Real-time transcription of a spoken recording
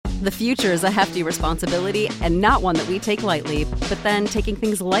The future is a hefty responsibility and not one that we take lightly. But then taking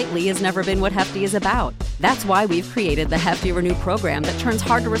things lightly has never been what Hefty is about. That's why we've created the Hefty Renew program that turns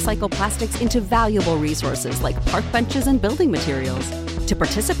hard-to-recycle plastics into valuable resources like park benches and building materials. To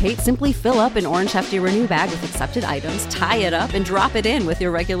participate, simply fill up an orange Hefty Renew bag with accepted items, tie it up, and drop it in with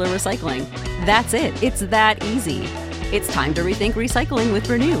your regular recycling. That's it. It's that easy. It's time to rethink recycling with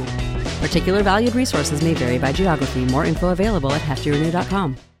Renew. Particular valued resources may vary by geography. More info available at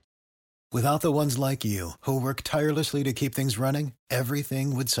heftyrenew.com. Without the ones like you, who work tirelessly to keep things running,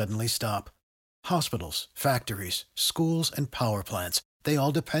 everything would suddenly stop. Hospitals, factories, schools, and power plants, they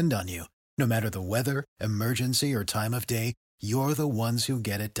all depend on you. No matter the weather, emergency, or time of day, you're the ones who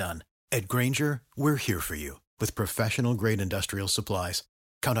get it done. At Grainger, we're here for you with professional-grade industrial supplies.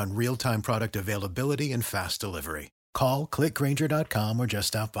 Count on real-time product availability and fast delivery. Call, click Grainger.com, or just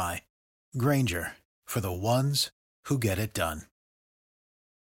stop by. Grainger, for the ones who get it done.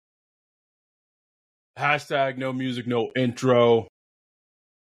 Hashtag no music, no intro.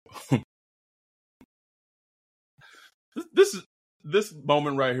 This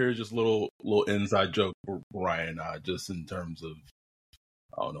moment right here is just a little inside joke for Ryan and I, just in terms of,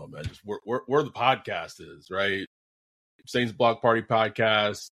 I don't know, man, just where the podcast is, right? Saints Block Party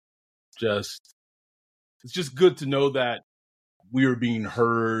podcast. It's just good to know that we are being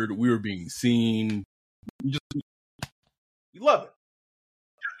heard, we are being seen. We love it.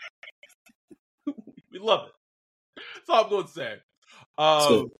 We love it. That's all I'm going to say.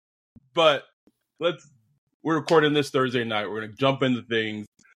 But we're recording this Thursday night. We're going to jump into things.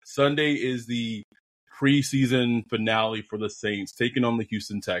 Sunday is the preseason finale for the Saints, taking on the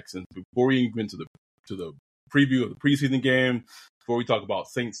Houston Texans. Before we even get to the preview of the preseason game, before we talk about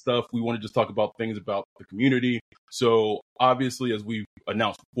Saints stuff, we want to just talk about things about the community. So obviously, as we've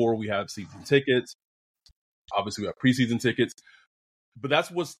announced before, we have season tickets. Obviously, we have preseason tickets. But that's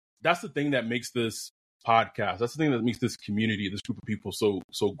the thing that makes this podcast, that's the thing that makes this community, this group of people so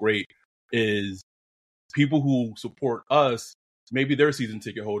great, is people who support us. Maybe they're season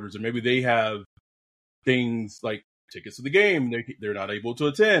ticket holders, or maybe they have things like tickets to the game they're not able to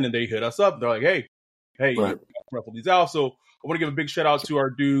attend, and they hit us up. They're like, hey, right, you raffle these out. So I want to give a big shout out to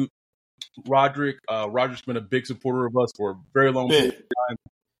our dude Roderick. Roderick's been a big supporter of us for a very long period of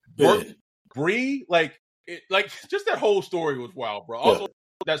time. Bree, just that whole story was wild, bro. Also,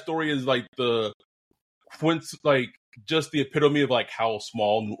 that story is like just the epitome of like how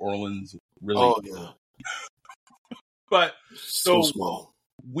small New Orleans really is. But so small.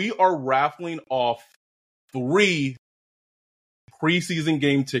 We are raffling off 3 preseason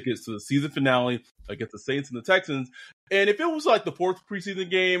game tickets to the season finale against the Saints and the Texans. And if it was like the 4th preseason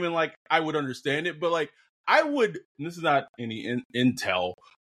game, and like I would understand it, but like I would, and this is not any intel,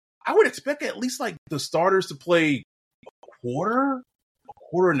 I would expect at least like the starters to play a quarter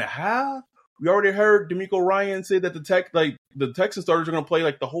and a half. We already heard D'Amico Ryan say that the Texas starters are going to play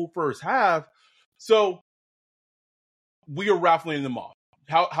like the whole first half. So we are raffling them off.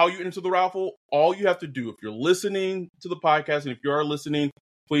 How you enter the raffle? All you have to do, if you're listening to the podcast, and if you are listening,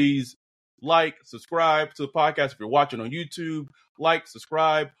 please subscribe to the podcast. If you're watching on YouTube,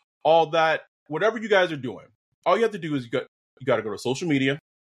 subscribe, all that. Whatever you guys are doing, all you have to do is you got to go to social media,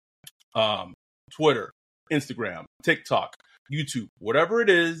 Twitter, Instagram, TikTok, YouTube, whatever it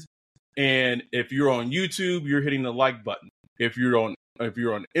is. And if you're on YouTube, you're hitting the like button. If you're on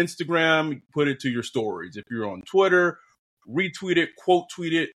Instagram, put it to your stories. If you're on Twitter, retweet it, quote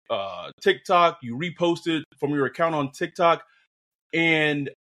tweet it. TikTok, you repost it from your account on TikTok, and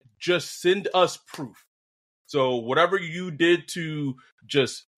just send us proof. So whatever you did to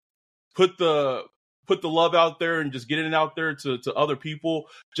just put the love out there and just getting it out there to other people,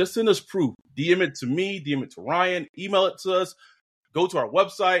 just send us proof. DM it to me, DM it to Ryan, email it to us. Go to our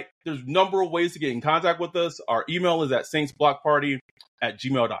website. There's a number of ways to get in contact with us. Our email is at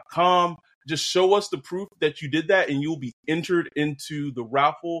saintsblockparty@gmail.com. Just show us the proof that you did that, and you'll be entered into the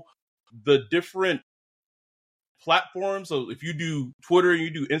raffle. The different platforms, so if you do Twitter and you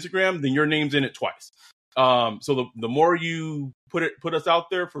do Instagram, then your name's in it twice. So the more you put us out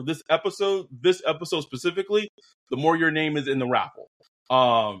there for this episode specifically, the more your name is in the raffle.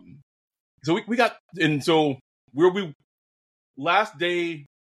 So we got, and so we last day,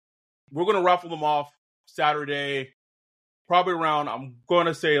 we're going to raffle them off Saturday, probably around, I'm going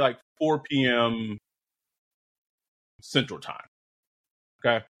to say like 4 p.m. Central Time.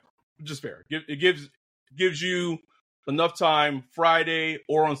 Okay. Which is fair. It gives you enough time Friday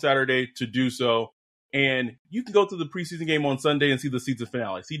or on Saturday to do so. And you can go to the preseason game on Sunday and see the season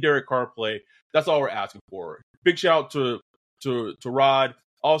finale. See Derek Carr play. That's all we're asking for. Big shout out to Rod.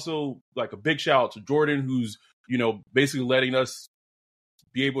 Also, like a big shout out to Jordan, who's, basically letting us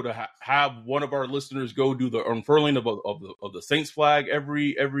be able to have one of our listeners go do the unfurling of the Saints flag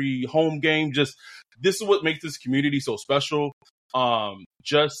every home game. Just this is what makes this community so special.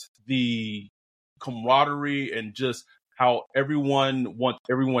 Just the camaraderie and just how everyone wants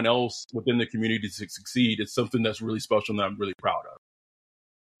everyone else within the community to succeed. It's something that's really special and that I'm really proud of.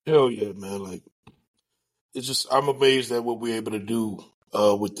 Hell yeah, man! Like it's just I'm amazed at what we're able to do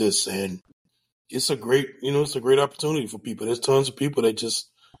with this, and it's a great opportunity for people. There's tons of people that just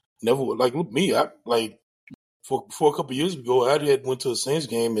never like me. I like for a couple of years ago, I had went to a Saints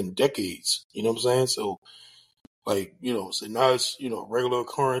game in decades. You know what I'm saying? So like so now it's a regular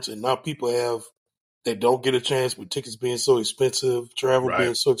occurrence, and now people that don't get a chance with tickets being so expensive, travel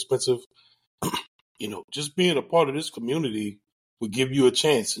being so expensive. Just being a part of this community will give you a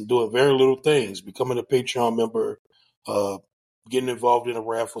chance and doing very little things, becoming a Patreon member, getting involved in the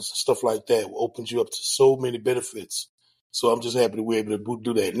raffles and stuff like that opens you up to so many benefits. So I'm just happy that we're able to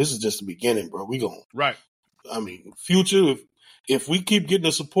do that. And this is just the beginning, bro. We going future, if we keep getting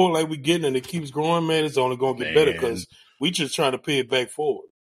the support like we're getting and it keeps growing, man, it's only going to get better because we just trying to pay it back forward.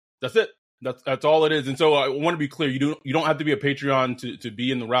 That's it. That's all it is. And so I want to be clear. You don't have to be a Patreon to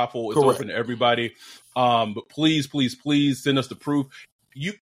be in the raffle. It's open to everybody. But please send us the proof.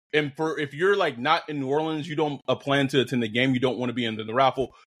 If you're like not in New Orleans, you don't plan to attend the game, you don't want to be in the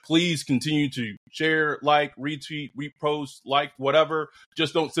raffle, please continue to share, like, retweet, repost, like, whatever.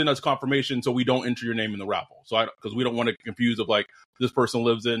 Just don't send us confirmation so we don't enter your name in the raffle. So because we don't want to confuse of like this person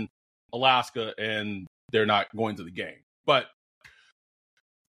lives in Alaska and they're not going to the game. But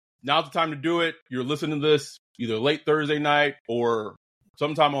now's the time to do it. You're listening to this either late Thursday night or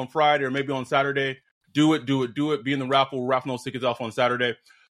sometime on Friday or maybe on Saturday. Do it. Be in the raffle. We're raffling those tickets off on Saturday.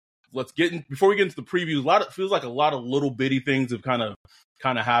 Let's get in before we get into the previews. Feels like a lot of little bitty things have kind of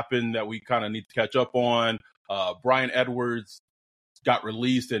happened that we kind of need to catch up on. Brian Edwards got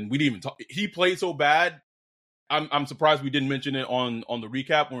released, and we didn't even talk. He played so bad. I'm surprised we didn't mention it on the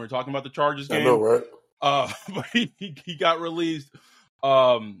recap when we were talking about the Chargers game. I know, right? But he got released.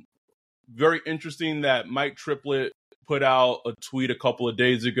 Very interesting that Mike Triplett put out a tweet a couple of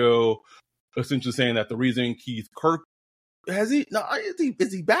days ago, essentially saying that the reason Keith Kirk is he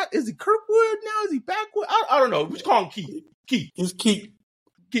back? Is he Kirkwood now? Is he backwood? I don't know. We just call him Keith. He's Keith.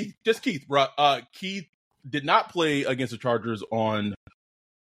 Just Keith, bro. Keith did not play against the Chargers on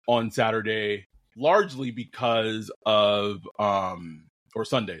Saturday, largely because of or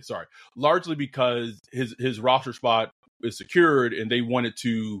Sunday, sorry, largely because his roster spot is secured, and they wanted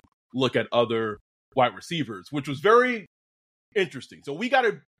to look at other wide receivers, which was very interesting. So we got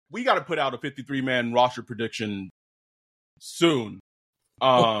to put out a 53-man roster prediction soon.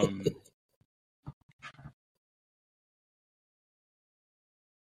 For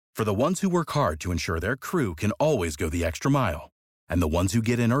the ones who work hard to ensure their crew can always go the extra mile, and the ones who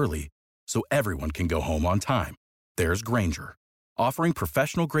get in early so everyone can go home on time, there's Grainger, offering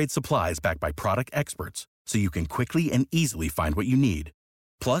professional-grade supplies backed by product experts so you can quickly and easily find what you need.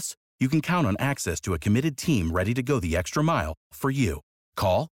 Plus, you can count on access to a committed team ready to go the extra mile for you.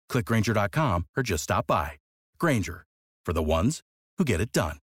 Call, click Grainger.com, or just stop by. Grainger, for the ones who get it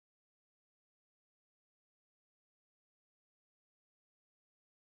done.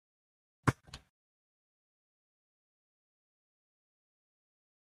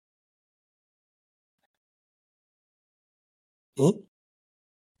 Hmm?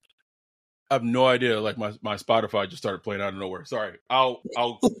 I have no idea. Like my Spotify just started playing out of nowhere. Sorry. I'll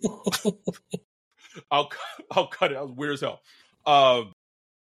I'll cut it. That was weird as hell.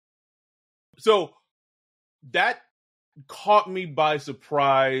 So that caught me by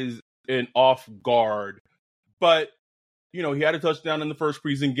surprise and off guard. But he had a touchdown in the first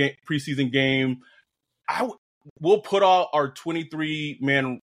preseason game. We'll put out our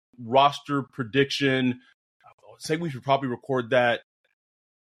 23-man roster prediction. I would say we should probably record that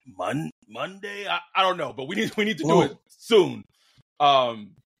Monday. I don't know, but we need to do it soon. But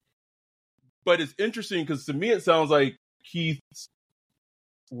it's interesting because to me it sounds like Keith's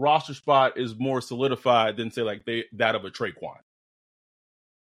roster spot is more solidified than say like that of a Traquan.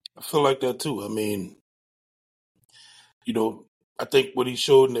 I feel like that too. I mean, I think what he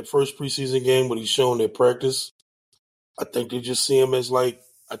showed in that first preseason game, what he's shown at practice, I think they just see him as I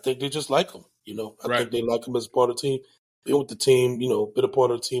think they just like him. I think they like him as part of the team. Been with the team, been a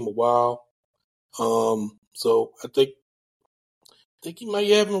part of the team a while. So I think he might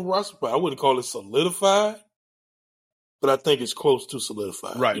have him a roster spot. I wouldn't call it solidified, but I think it's close to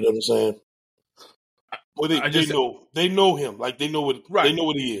solidified. Right. You know what I'm saying? Well, they know him. Like they know what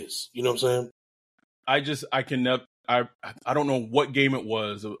he is. You know what I'm saying? I don't know what game it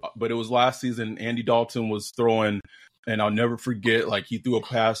was, but it was last season. Andy Dalton was throwing and I'll never forget. Like he threw a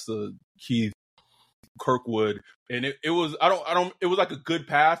pass to Keith Kirkwood, and it was it was like a good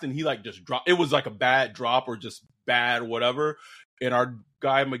pass, and he like just dropped. It was like a bad drop or just bad whatever. And our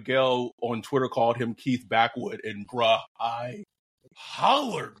guy Miguel on Twitter called him Keith Backwood, and bruh, I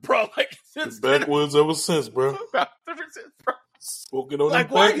hollered, bro. Like since Backwoods ever since, bro. Ever since, bro. Spoken on Like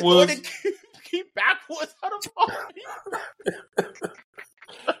the why are you throwing backwoods. Keith Backwoods out of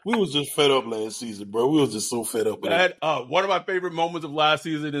We was just fed up last season, bro. We was just so fed up with it. One of my favorite moments of last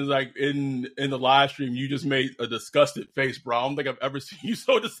season is like in the live stream. You just made a disgusted face, bro. I don't think I've ever seen you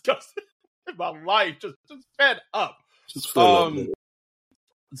so disgusted in my life. Just fed up. Just fed up. Man.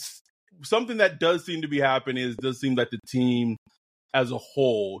 Something that does seem to be happening does seem like the team as a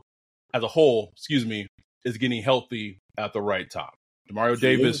whole, is getting healthy at the right time. Demario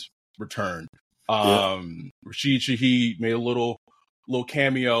Davis returned. Rashid Shaheed made a little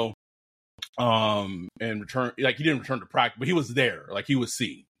cameo, and returned. Like he didn't return to practice, but he was there. Like he was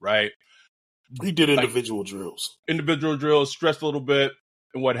seen, right? He did individual drills, stressed a little bit,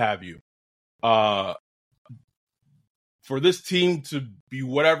 and what have you. For this team to be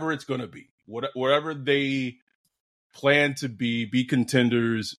whatever it's going to be, whatever they plan to be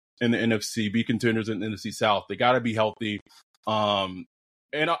contenders in the NFC, be contenders in the NFC South, they got to be healthy. And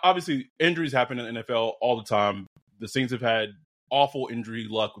obviously, injuries happen in the NFL all the time. The Saints have had awful injury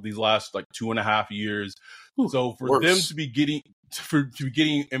luck with these last like 2.5 years. So for them to be getting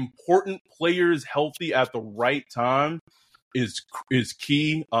important players healthy at the right time is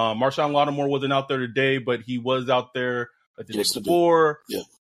key. Marshawn Lattimore wasn't out there today, but he was out there the day before. Yeah.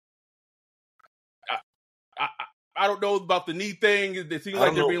 I don't know about the knee thing. It seems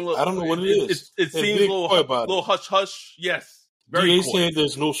like they're being a little. I don't know what it is. It seems a little hush hush. Yes, very. He said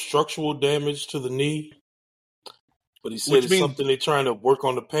there's no structural damage to the knee, but he said it's something they're trying to work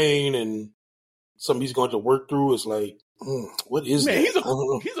on the pain and something he's going to work through. It's like, what is that? He's a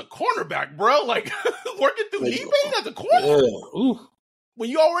cornerback, bro. Like working through knee pain as a corner. Yeah. Ooh.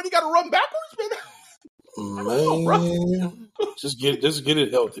 When you already got to run backwards, man. Just get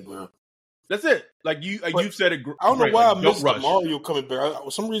it healthy, bro. That's it. Like you've said it. I don't know why I missed DeMario coming back.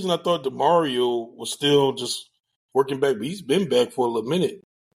 For some reason, I thought DeMario was still just working back, but he's been back for a little minute.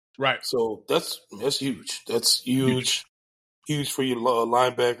 Right. So that's huge. That's huge for your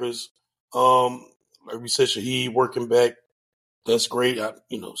linebackers. Like we said, Shaheed working back. That's great.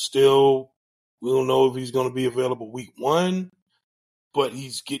 Still, we don't know if he's going to be available week 1, but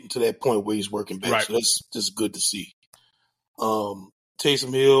he's getting to that point where he's working back. Right. So that's just good to see.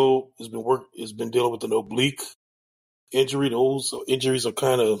 Taysom Hill has been dealing with an oblique injury. Those injuries are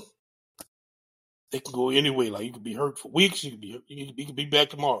they can go anyway. Like you could be hurt for weeks. You could be back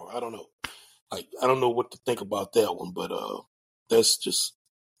tomorrow. I don't know. Like I don't know what to think about that one, but that's just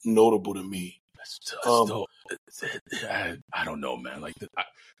notable to me. I don't know, man. Like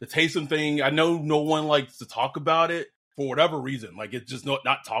the Taysom thing, I know no one likes to talk about it for whatever reason. Like it's just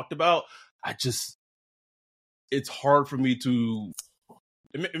not talked about. It's hard for me to.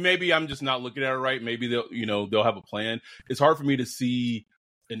 Maybe I'm just not looking at it right. Maybe they'll have a plan. It's hard for me to see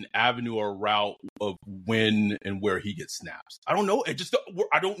an avenue or route of when and where he gets snaps. I don't know.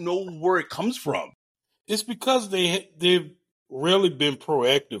 I don't know where it comes from. It's because they've rarely been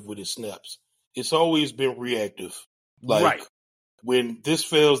proactive with his snaps. It's always been reactive. Like right. When this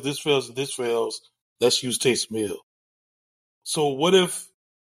fails, let's use Taysom Hill. So what if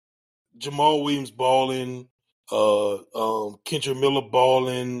Jamal Williams balling, Kendra Miller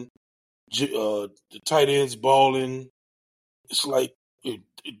balling, the tight ends balling? It's like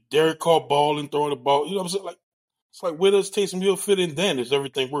Derek Carr balling, throwing the ball. You know what I'm saying? Like it's like where does Taysom Hill fit in then? Is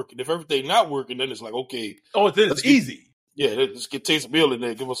everything working? If everything not working, then it's like okay. Oh, then it's easy. Let's get Taysom Hill in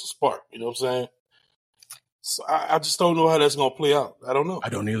there, give us a spark. You know what I'm saying? So I just don't know how that's gonna play out. I don't know. I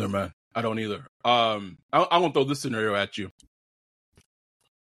don't either, man. I don't either. I'm gonna throw this scenario at you.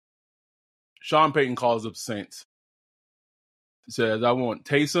 Sean Payton calls up Saints. He says, "I want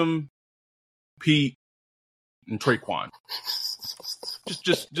Taysom, Pete, and Traquan.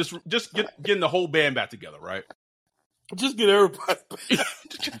 Just getting the whole band back together, right? Just get everybody back.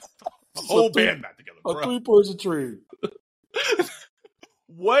 The whole band back together, bro. A 3-person trade.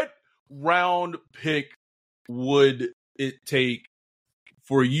 What round pick would it take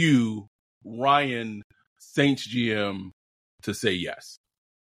for you, Ryan, Saints GM, to say yes?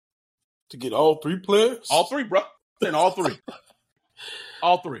 To get all 3 players? All 3, bro. And all 3.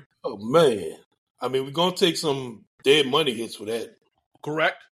 All 3. Oh, man. I mean, we're going to take some dead money hits for that.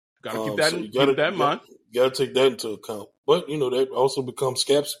 Correct. Got to keep that in mind. You got to take that into account. But, that also becomes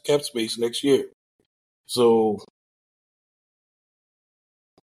cap space next year. So,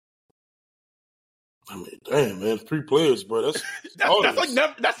 I mean, damn, man, 3 players, bro.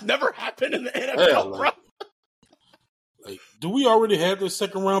 That's never happened in the NFL, bro. Like, do we already have the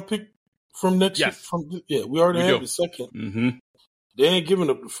second round pick from next year? We already have the second. Mm-hmm. They ain't giving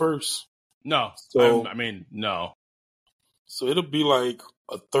up the first. No. So I mean, no. So it'll be like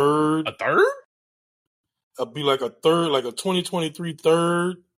a third. A third? It'll be like a third, like a 2023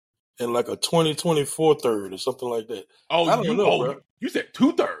 third and like a 2024 third or something like that. Oh, I don't know, bro. You said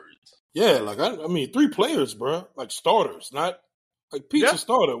 2/3. Yeah, like I mean 3 players, bro. Like starters, not like Pete's a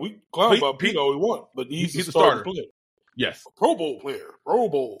starter. We clown about Pete all we want, but he's a starter player. Yes. A Pro Bowl player. Pro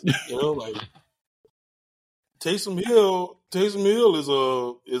Bowl. Like Taysom Hill is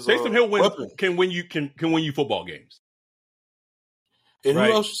Taysom Hill can win you football games. And who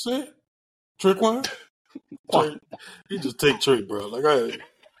else you said? Trickwan? He just take Trick, bro. Like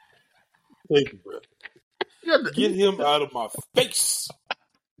thank you, bro. Get him out of my face.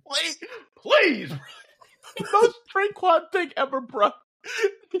 Please. The most Trickwan thing ever, bro.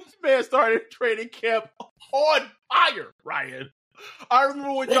 This man started training camp on fire, Ryan. I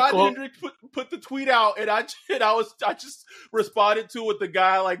remember when John Hendricks put the tweet out, and I just responded to it. The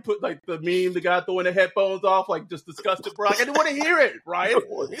guy like put like the meme, the guy throwing the headphones off, like just disgusted, bro. I didn't want to hear it, Ryan. I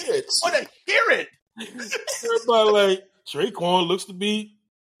want to hear it. Everybody like Traquan looks to be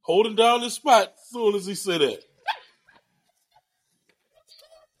holding down his spot as soon as he said that.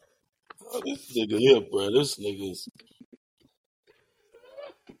 Oh, this nigga here, bro. This nigga's.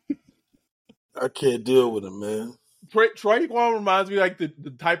 I can't deal with him, man. Traquan reminds me like the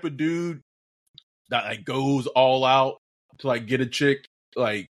type of dude that like goes all out to like get a chick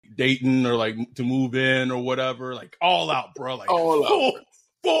like dating or like to move in or whatever, like all out, bro. Like all out,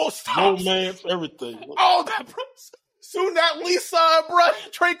 full stop, romance, everything, all that, bro. Soon that Lisa, bro,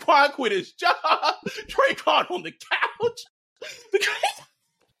 Traquan quit his job. Traquan on the couch.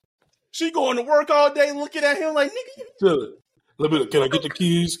 She going to work all day, looking at him like nigga. Can I get the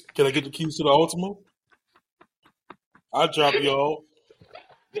keys? Can I get the keys to the Ultima? I'll drop y'all.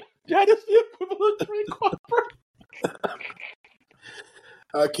 That is the equivalent of Traquan, bro.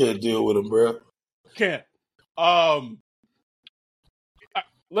 I can't deal with him, bro. Can't. I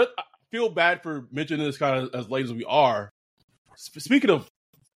feel bad for mentioning this kind of as late as we are. Speaking of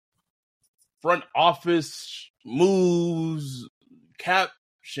front office moves, cap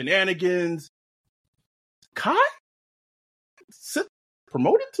shenanigans, Kai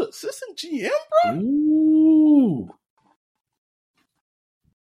promoted to assistant GM, bro. Ooh.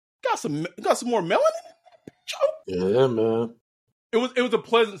 Got some more melanin. Yeah, man. It was a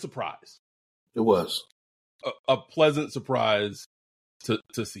pleasant surprise. It was a pleasant surprise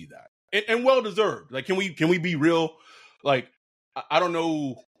to see that, and well deserved. Like, can we be real? Like, I don't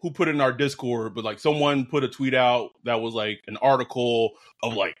know who put it in our Discord, but like someone put a tweet out that was like an article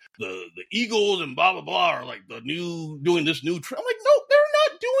of like the Eagles and blah blah blah, or like doing this new trend. I'm like, no, they're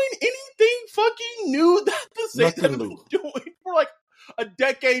not doing anything fucking new that the Saints have been doing for like a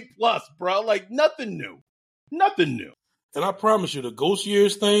decade plus, bro. Like nothing new. And I promise you, the ghost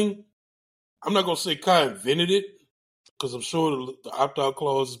years thing, I'm not gonna say Kai invented it because I'm sure the opt-out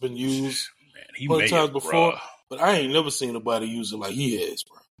clause has been used many times before. Bro. But I ain't never seen nobody use it like he has,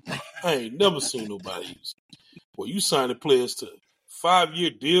 bro. I ain't never seen nobody use it. Well, you signing players to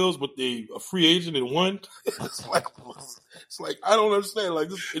 5-year deals, but they a free agent in one. It's like I don't understand. Like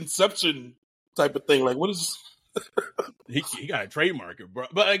this Inception type of thing. Like what is this? He got to trademark it, bro.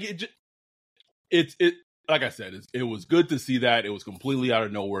 But like it like I said, it was good to see that. It was completely out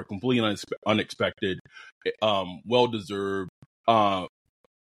of nowhere, completely unexpected, well deserved.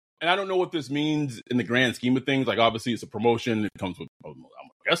 And I don't know what this means in the grand scheme of things. Like, obviously, it's a promotion. It comes with,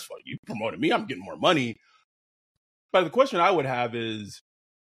 guess what? You promoted me. I'm getting more money. But the question I would have is,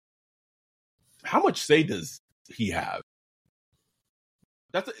 how much say does he have?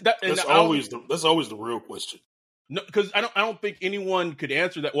 That's always the real question. No, because I don't think anyone could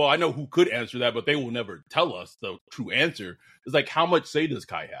answer that. Well, I know who could answer that, but they will never tell us the true answer. It's like, how much say does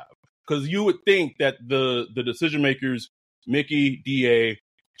Kai have? Because you would think that the decision makers, Mickey, DA,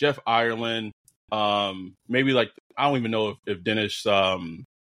 Jeff Ireland, maybe like I don't even know if Dennis,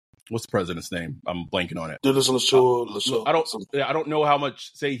 what's the president's name? I'm blanking on it. Dennis LaShaw. I don't know how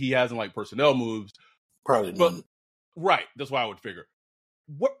much say he has in like personnel moves. Probably, but right. That's why I would figure.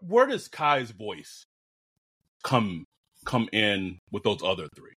 Where does Kai's voice come in with those other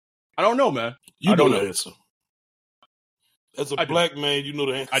three? I don't know, man. You don't know the answer. As a black man, you know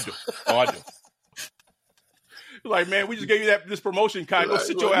the answer. I do. Oh, I do. Like, man, we just gave you this promotion, Kai. Go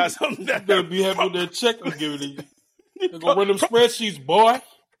sit your ass on that. You better be happy with that check I'm giving you. They're going to run them spreadsheets, boy.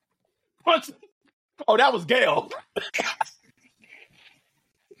 Oh, that was Gail.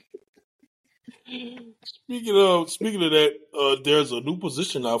 Speaking of that, there's a new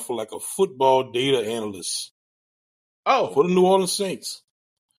position now for like a football data analyst. Oh, for the New Orleans Saints.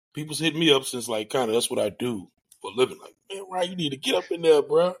 People's hit me up since like kind of that's what I do for a living. Like, man, Ryan, you need to get up in there,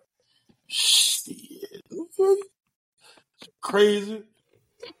 bro. Shit, crazy.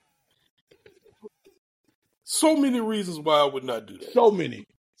 So many reasons why I would not do that. So many.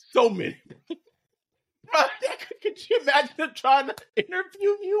 Bro, could you imagine them trying to interview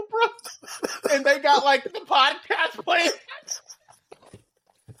you, bro? And they got like the podcast playing.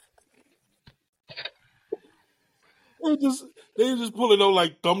 They just pulling on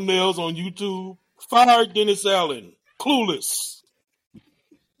like thumbnails on YouTube. Fire Dennis Allen, clueless.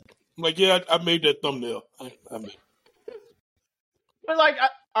 I'm like, yeah, I made that thumbnail. I made it. But like,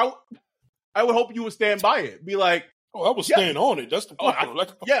 I would hope you would stand by it. Be like, oh, I was staying on it. That's the point.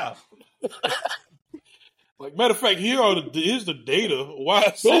 Yeah. Like, matter of fact, here's the data. Why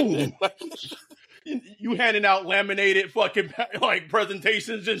I said that. Like, you handing out laminated fucking like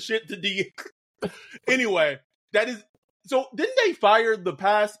presentations and shit to D. Anyway, that is so. Didn't they fire the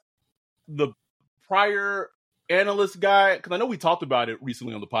prior analyst guy? Because I know we talked about it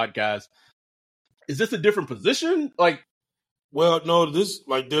recently on the podcast. Is this a different position? Like, well, no. There's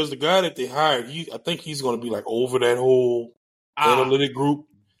the guy that they hired. I think he's going to be like over that whole analytic group.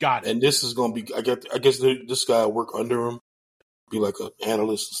 Got it. And this is going to be. I guess this guy will work under him, be like an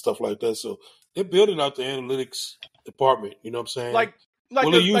analyst and stuff like that. So they're building out the analytics department. You know what I'm saying? Like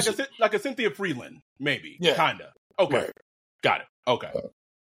a Cynthia Freeland, maybe. Yeah. Kind of. Okay. Right. Got it. Okay.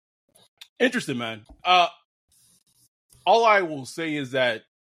 Interesting, man. All I will say is that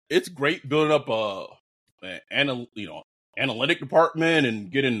it's great building up an analytic department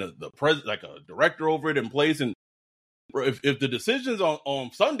and getting the president, like a director over it in place. And if the decisions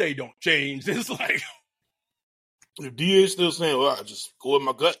on Sunday don't change, it's like if DA is still saying, "Well, I just go with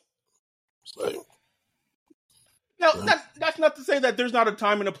my gut," it's like. Now, that's not to say that there's not a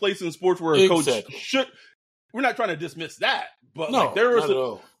time and a place in sports where a coach should. We're not trying to dismiss that, but no, like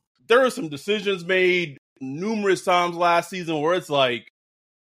there are some decisions made numerous times last season where it's like,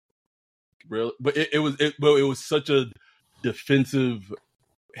 really, but it was such a defensive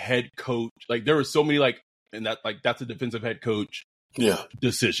head coach. Like there were so many and that's a defensive head coach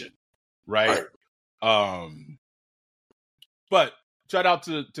decision, right? But shout out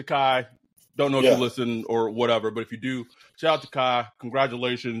to Kai. Don't know if you listen or whatever, but if you do, shout out to Kai.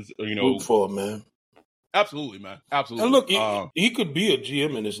 Congratulations. Root for him, man. Absolutely, man. Absolutely. And look, he could be a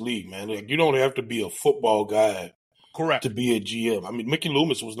GM in this league, man. Like, you don't have to be a football guy, correct, to be a GM. I mean, Mickey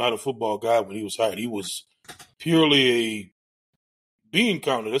Loomis was not a football guy when he was hired. He was purely a bean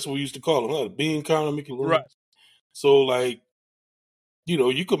counter. That's what we used to call him, a bean counter, Mickey Loomis. Right. So,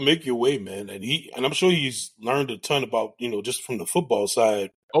 you could make your way, man. And I'm sure he's learned a ton about, just from the football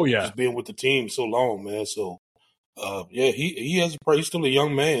side. Oh yeah, just being with the team so long, man. So, he's still a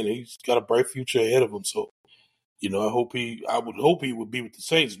young man. He's got a bright future ahead of him. So, I would hope he would be with the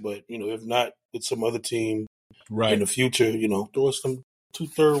Saints, but if not, with some other team in the future, throw us some 2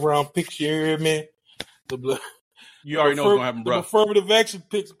 third-round picks here, man. You already know what's gonna happen, bro. Affirmative action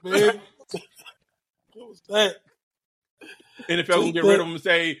picks, man. What was that? NFL can get rid of them and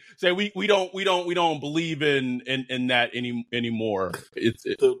say we don't believe in that anymore. It's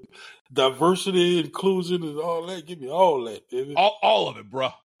the diversity, inclusion, and all that. Give me all that, baby. All of it,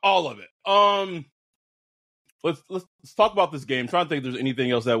 bro. All of it. Let's talk about this game. I'm trying to think if there's anything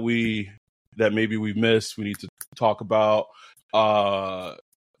else that maybe we've missed. We need to talk about.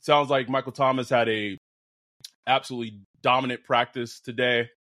 Sounds like Michael Thomas had a absolutely dominant practice today.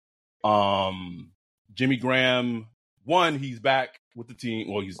 Jimmy Graham. He's back with the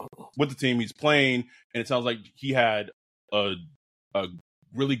team. Well, he's with the team. He's playing, and it sounds like he had a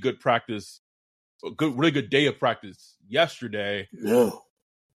really good practice, really good day of practice yesterday. Yeah,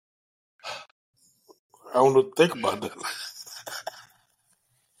 I don't know. Think about that.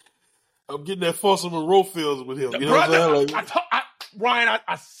 I'm getting that Foster Monroe feels with him. You know what I'm saying? Ryan,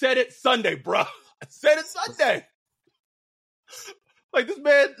 I said it Sunday, bro. I said it Sunday. Like this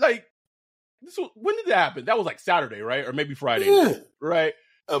man, when did that happen? That was like Saturday, right? Or maybe Friday, right?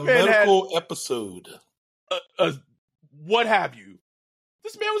 A medical episode. What have you?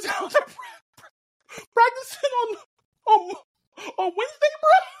 This man was out there practicing on Wednesday,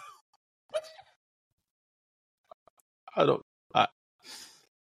 bro.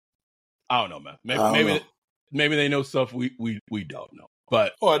 I don't know, man. Maybe they know stuff we don't know.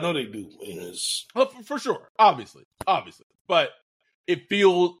 But I know they do. For sure, obviously. But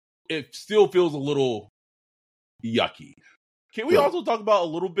it still feels a little yucky. Can we also talk about a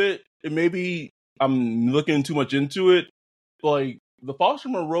little bit, and maybe I'm looking too much into it, like the Foster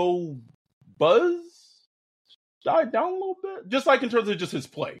Monroe buzz died down a little bit, just like in terms of just his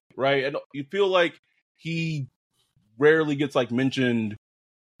play, right? And you feel like he rarely gets like mentioned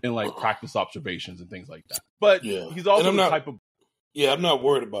in like practice observations and things like that. But he's also the type of I'm not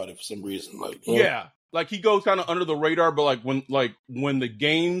worried about it for some reason. Like like he goes kind of under the radar, but like when the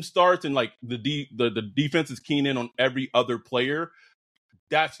game starts and like the defense is keying in on every other player,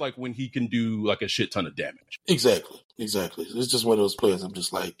 that's like when he can do like a shit ton of damage. Exactly. It's just one of those players. I'm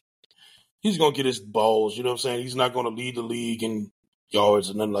just like, he's gonna get his balls. You know what I'm saying? He's not gonna lead the league in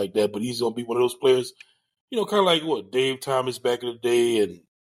yards or nothing like that, but he's gonna be one of those players. You know, kind of like what Dave Thomas back in the day, and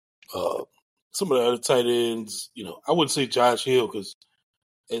some of the other tight ends. You know, I wouldn't say Josh Hill because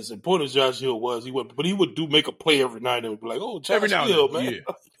as important as Josh Hill was, he would make a play every night and would be like, "Oh, Josh Hill, man." Yeah.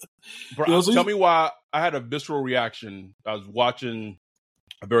 Bro, tell me why I had a visceral reaction. I was watching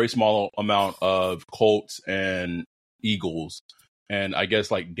a very small amount of Colts and Eagles, and I guess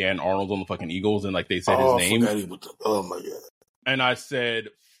like Dan Arnold's on the fucking Eagles, and like they said his name. Oh my god! And I said,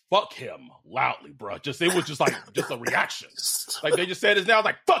 "Fuck him" loudly, bro. It was just like just a reaction. Like they just said his name. I was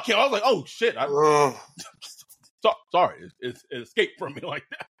like, "Fuck him." I was like, "Oh shit!" Sorry, it escaped from me like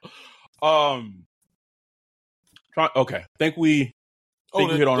that. Okay, think we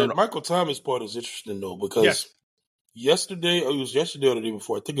hit on the Michael Thomas part is interesting though, because yesterday, it was yesterday or the day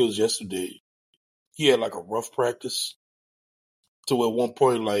before, I think it was yesterday, he had like a rough practice to at one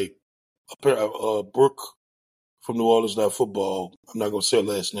point, like Brooke from New Orleans Football, I'm not going to say her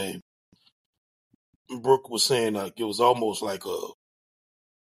last name, Brooke was saying like it was almost like a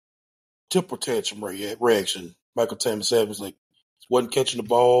temper tantrum reaction. Michael Thomas was like, wasn't catching the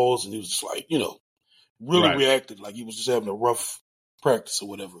balls, and he was just like, really reacted like he was just having a rough practice or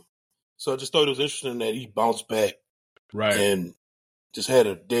whatever. So I just thought it was interesting that he bounced back and just had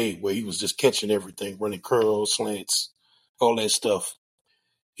a day where he was just catching everything, running curls, slants, all that stuff.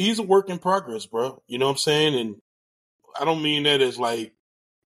 He's a work in progress, bro. You know what I'm saying? And I don't mean that as like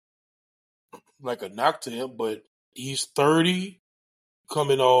a knock to him, but he's 30,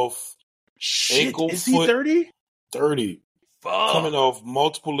 coming off ankle, is foot. He 30? 30. Fuck. Coming off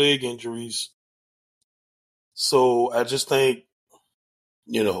multiple leg injuries. So I just think,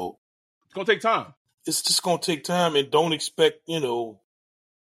 it's going to take time. It's just going to take time, and don't expect,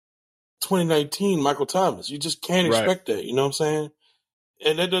 2019 Michael Thomas. You just can't expect that. You know what I'm saying?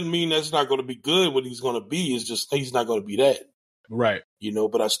 And that doesn't mean that's not going to be good what he's going to be. It's just he's not going to be that. Right.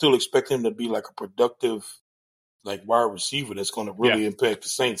 But I still expect him to be like a productive, like wide receiver that's going to really impact the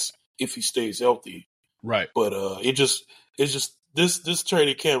Saints if he stays healthy. Right. But it's just this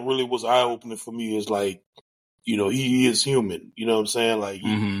training camp really was eye opening for me. Is like, he is human. You know what I'm saying? Like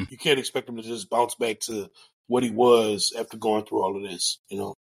you can't expect him to just bounce back to what he was after going through all of this.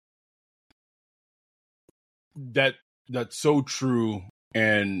 That's so true,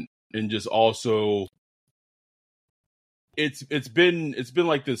 and just also, it's been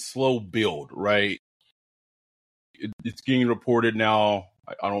like this slow build, right? It's getting reported now.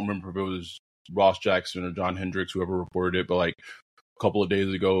 I don't remember if it was Ross Jackson or John Hendricks, whoever reported it, but like a couple of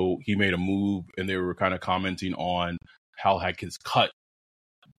days ago, he made a move, and they were kind of commenting on how like his cut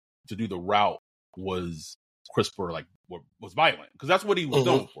to do the route was crisper, like was violent, because that's what he was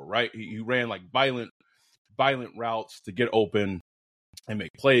known for, right? He ran like violent routes to get open and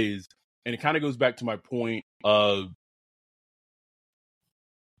make plays, and it kind of goes back to my point of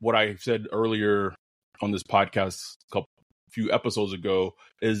what I said earlier on this podcast few episodes ago,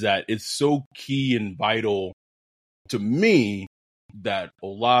 is that it's so key and vital to me that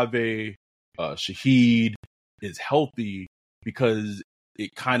Olave, Shaheed is healthy, because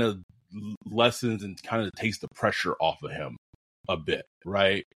it kind of lessens and kind of takes the pressure off of him a bit,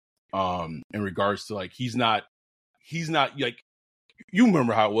 right? In regards to like he's not like, you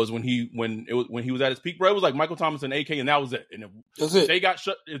remember how it was when he was at his peak, bro. It was like Michael Thomas and AK, and that was it. And if they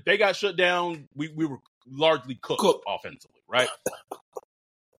got shut down, we were largely cooked offensively, right?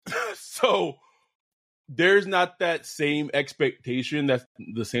 So there's not that same expectation, that's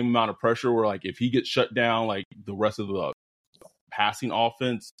the same amount of pressure where like if he gets shut down, like the rest of the passing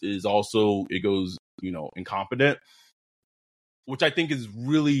offense is also, it goes, incompetent, which I think is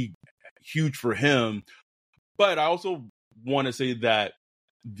really huge for him. But I also want to say that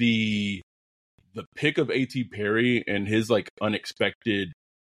the pick of A.T. Perry and his like unexpected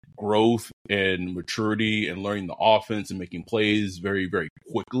growth and maturity and learning the offense and making plays very, very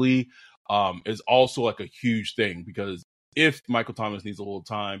quickly is also like a huge thing, because if Michael Thomas needs a little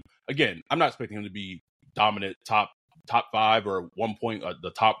time, again, I'm not expecting him to be dominant top 5 or at one point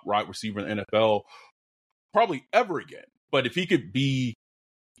the top wide receiver in the NFL probably ever again. But if he could be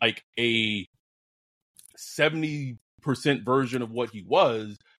like a 70% version of what he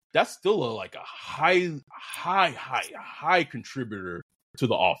was, that's still a high contributor to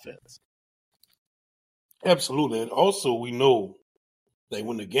the offense. Absolutely. And also we know that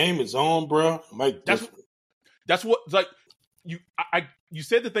when the game is on, bro, Mike different. That's what like you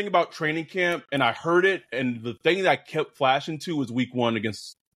said the thing about training camp, and I heard it, and the thing that I kept flashing to was week 1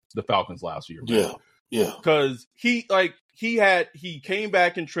 against the Falcons last year. Man. Yeah. Because he came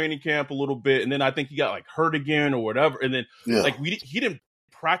back in training camp a little bit, and then I think he got like hurt again or whatever. And then he didn't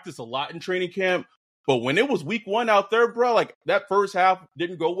practice a lot in training camp. But when it was week 1 out there, bro, like that first half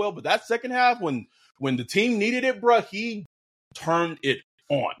didn't go well. But that second half, when the team needed it, bro, he turned it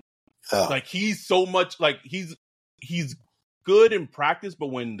on. Yeah. Like he's so much like he's good in practice, but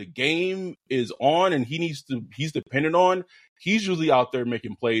when the game is on and he's dependent on, he's usually out there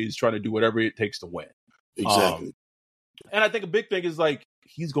making plays, trying to do whatever it takes to win. Exactly. And I think a big thing is like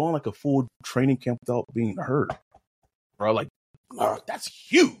he's going like a full training camp without being hurt, bro. Like that's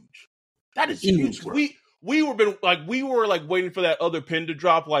huge. That is huge. We were waiting for that other pin to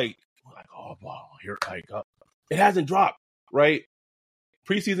drop. Like oh wow, here it hasn't dropped, right?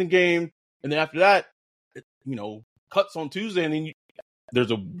 Preseason game, and then after that, cuts on Tuesday, and then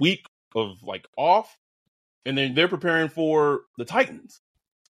there's a week of like off, and then they're preparing for the Titans.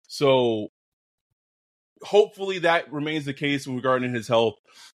 So hopefully that remains the case regarding his health.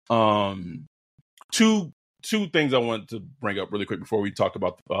 Two things I want to bring up really quick before we talk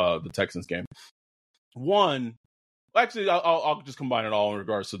about the Texans game. One, actually, I'll just combine it all in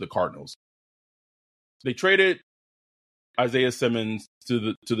regards to the Cardinals. They traded Isaiah Simmons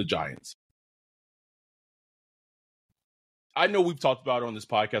to the Giants. I know we've talked about it on this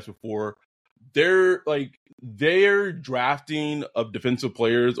podcast before. Their drafting of defensive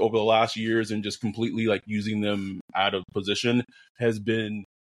players over the last years and just completely like using them out of position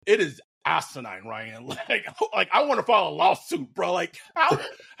it is asinine, Ryan. Like I want to file a lawsuit, bro. Like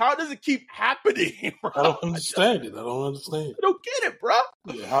how does it keep happening, bro? I don't understand it. I don't get it, bro.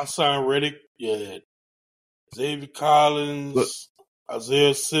 Yeah, Hassan Reddick. Yeah, Xavier Collins,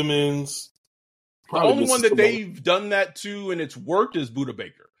 Isaiah Simmons. The only one that they've done that to and it's worked is Budda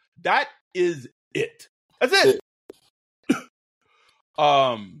Baker. That is it. That's it.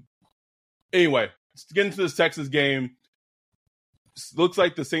 Anyway, let's get into this Texas game. Looks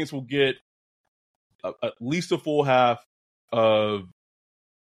like the Saints will get at least a full half of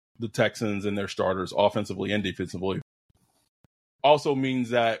the Texans and their starters offensively and defensively. Also means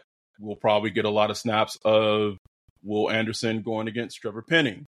that we'll probably get a lot of snaps of Will Anderson going against Trevor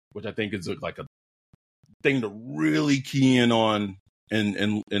Penning, which I think is like a thing to really key in on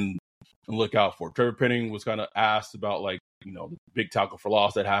and look out for. Trevor Penning was kind of asked about the big tackle for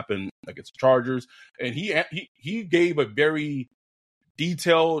loss that happened against the Chargers, and he gave a very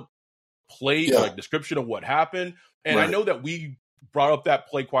detailed play description of what happened. And right. I know that we brought up that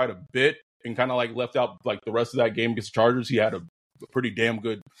play quite a bit and kind of left out the rest of that game against the Chargers. He had a pretty damn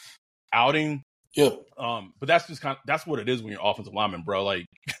good outing. Yeah. But that's just that's what it is when you're offensive lineman, bro. Like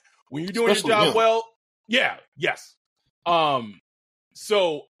when you're doing your job well. Yeah. Yes.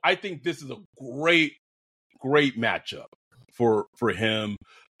 So I think this is a great matchup for him.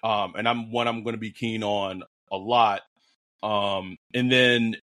 And I'm going to be keen on a lot. And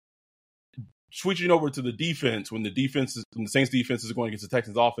then switching over to the defense, when the Saints defense is going against the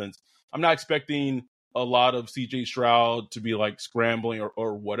Texans offense, I'm not expecting a lot of CJ Stroud to be scrambling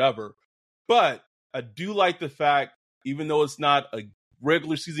or whatever. But I do like the fact, even though it's not a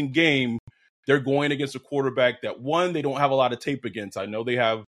regular season game, they're going against a quarterback that, one, they don't have a lot of tape against. I know they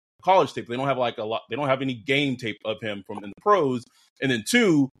have college tape. They don't have a lot. They don't have any game tape of him from in the pros. And then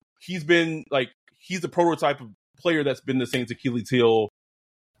two, he's been he's the prototype of player that's been the Saints' Achilles heel,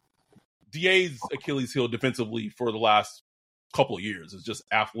 DA's Achilles heel defensively for the last couple of years. It's just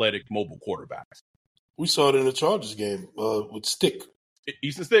athletic, mobile quarterbacks. We saw it in the Chargers game with Stick.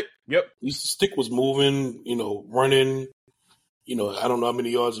 Easton Stick. Yep. Easton Stick was moving, running. I don't know how many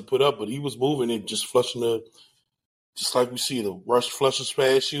yards he put up, but he was moving and just flushing just like we see the rush flushes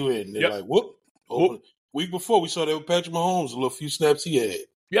past you, and they're whoop. Open. Week before, we saw that with Patrick Mahomes, a little few snaps he had.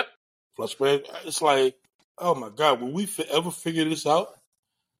 Yep. Flush past. It's like, oh my God, will we ever figure this out?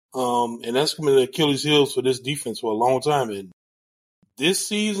 And that's going to be the Achilles heels for this defense for a long time. And this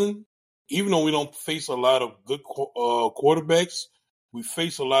season, even though we don't face a lot of good quarterbacks, we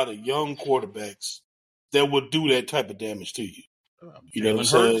face a lot of young quarterbacks that will do that type of damage to you.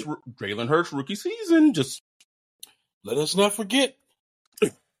 Jalen Hurts, rookie season, just let us not forget.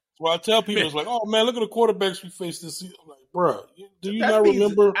 That's why I tell people, it's like, oh man, look at the quarterbacks we faced this season. I'm like, bro, do you not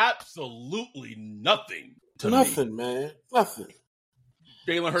remember? Absolutely nothing to nothing, me. Man. Nothing.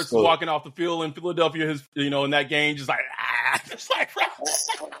 Jalen Hurts walking off the field in Philadelphia, in that game, just bad. It's like,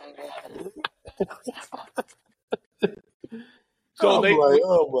 so I'm like,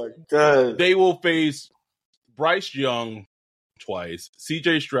 oh my God. They will face Bryce Young twice,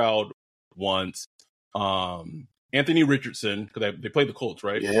 CJ Stroud once, Anthony Richardson, because they played the Colts,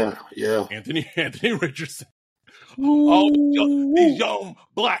 right? Yeah. Anthony Richardson. All these young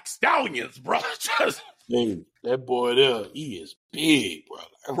black stallions, bro. Dang, that boy there, he is big,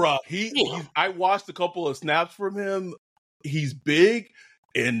 bro. I watched a couple of snaps from him. He's big,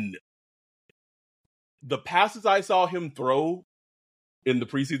 and the passes I saw him throw in the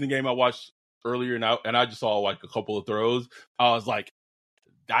preseason game I watched earlier, and I just saw like a couple of throws. I was like,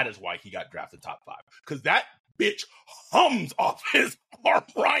 that is why he got drafted top 5, because that bitch hums off his arm,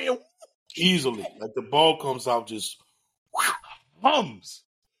 Ryan. Easily, like the ball comes out just hums.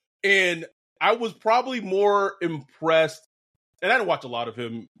 And I was probably more impressed, and I didn't watch a lot of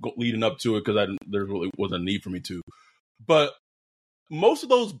him leading up to it because there really wasn't a need for me to. But most of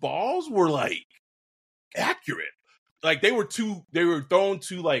those balls were like accurate. Like they were thrown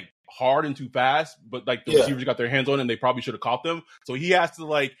too like hard and too fast, but like the receivers got their hands on it and they probably should have caught them. So he has to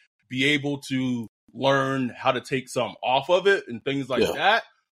like be able to learn how to take some off of it and things like that.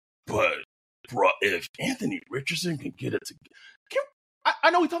 But bro, if Anthony Richardson can get it together, I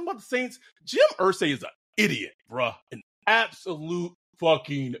know we talking about the Saints. Jim Irsay is an idiot, bro. An absolute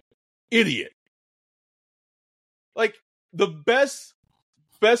fucking idiot. Like the best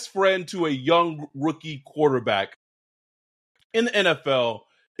friend to a young rookie quarterback in the NFL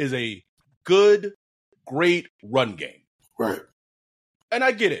is a good, great run game. Right. And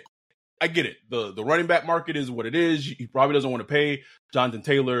I get it. The running back market is what it is. He probably doesn't want to pay Jonathan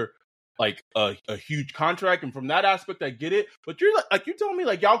Taylor like a huge contract, and from that aspect, I get it. But you're telling me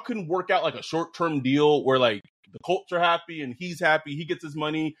like y'all couldn't work out like a short-term deal where like the Colts are happy and he's happy, he gets his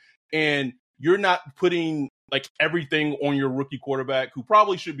money, and you're not putting like everything on your rookie quarterback who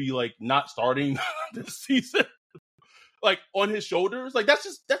probably should be like not starting this season, like on his shoulders. Like that's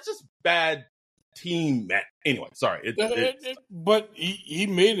just bad team, man. Anyway, sorry. But he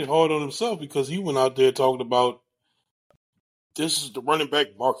made it hard on himself because he went out there talking about this is the running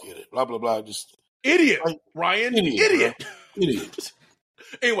back market, blah, blah, blah. Just idiot, Ryan. Idiot.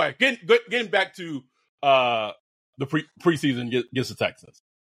 Anyway, getting back to the preseason against the Texans.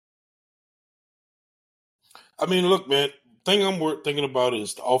 I mean, look, man, thing I'm thinking about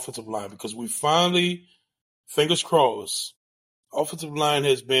is the offensive line because we finally, fingers crossed, offensive line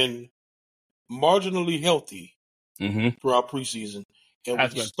has been marginally healthy throughout preseason.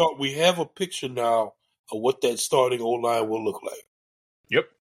 And we have a picture now of what that starting O-line will look like. Yep.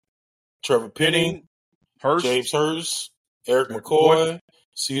 Trevor Penning, James Hurst, Eric McCoy,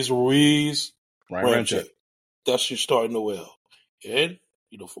 Cesar Ruiz, Ryan Ramczyk. That's your starting OL. And,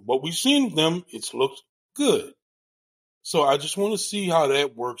 from what we've seen of them, it's looked good. So I just want to see how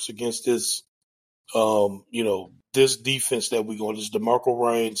that works against this, this defense that we're going, this DeMarco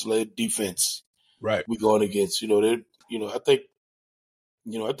Ryans led defense. Right. We're going against, I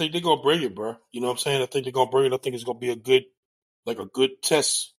think they're going to bring it, bro. You know what I'm saying? I think they're going to bring it. I think it's going to be a good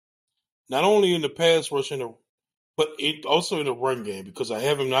test, not only in the pass rush, but also in the run game, because I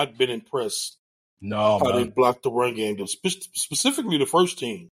have not been impressed how they blocked the run game, specifically the first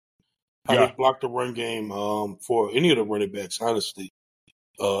team, how they blocked the run game for any of the running backs, honestly.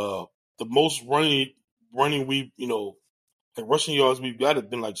 The most running we, like rushing yards we've got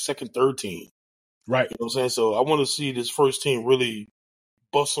have been like second, third team. Right. You know what I'm saying? So I want to see this first team really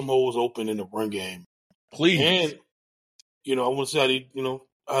bust some holes open in the run game. Please. And, I want to see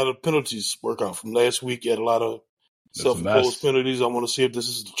how the penalties work out. From last week, you had a lot of self-imposed penalties. I want to see if this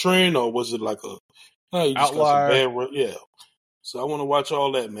is the trend or was it like you just outlier. Got some bad So I want to watch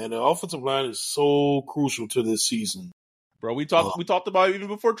all that, man. The offensive line is so crucial to this season. Bro, we talked about it even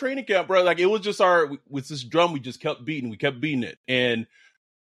before training camp, bro. Like it was just with this drum, we just kept beating. We kept beating it. And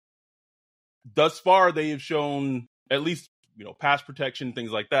thus far, they have shown at least, pass protection,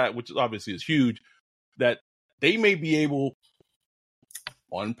 things like that, which obviously is huge, that they may be able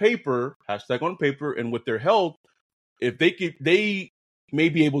on paper, and with their health, if they may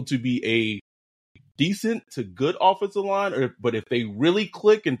be able to be a decent to good offensive line, but if they really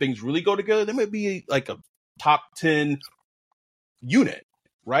click and things really go together, they might be like a top 10 unit,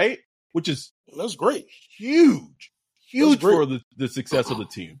 right? That's great. Huge for the success of the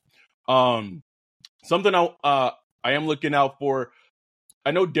team. Something I am looking out for.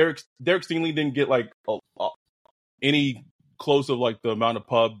 I know Derek Stingley didn't get like any close of like the amount of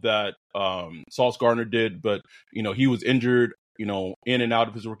pub that Sauce Gardner did, but he was injured, in and out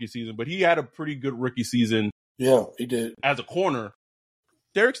of his rookie season, but he had a pretty good rookie season. Yeah, he did. As a corner.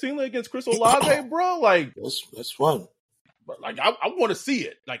 Derek Stingley against Chris Olave, bro, like that's fun. But like I want to see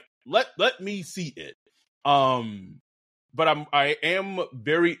it. Like let me see it. But I am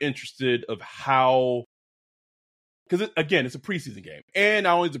very interested of how, because again, it's a preseason game, and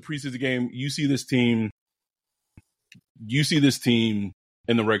not only is it a preseason game, you see this team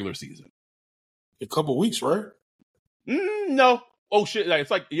in the regular season. A couple weeks, right? No. Oh shit! It's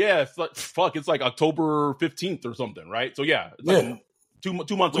like fuck. It's like October 15th or something, right? So yeah, it's like 2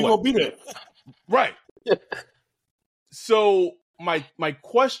 months away. We gonna be there, right? So my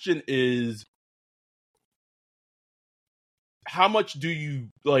question is, how much do you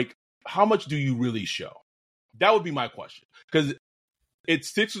really show? That would be my question, because it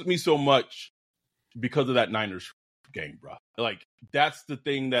sticks with me so much because of that Niners game, bro. Like that's the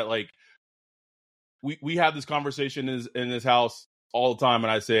thing that like we have this conversation in this house all the time,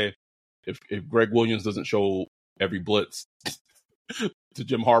 and I say if Greg Williams doesn't show every blitz to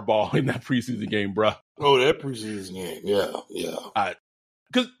Jim Harbaugh in that preseason game, bro. Oh, that preseason game, yeah.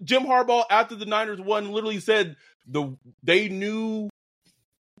 Because Jim Harbaugh, after the Niners won, literally said they knew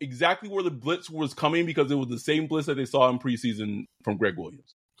exactly where the blitz was coming because it was the same blitz that they saw in preseason from Greg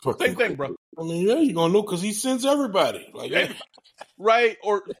Williams. Same thing, bro. I mean, yeah, you're gonna know because he sends everybody. Like, yeah. Right?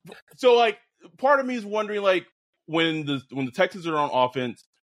 Or so, like, part of me is wondering, like, when the Texans are on offense,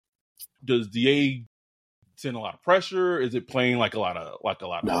 does DA send a lot of pressure? Is it playing like a lot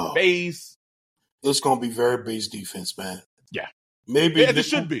of base? It's gonna be very base defense, man. Yeah, maybe it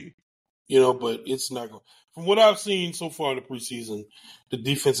should be. But it's not going. From what I've seen so far in the preseason, the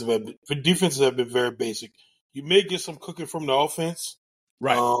defenses have been very basic. You may get some cooking from the offense,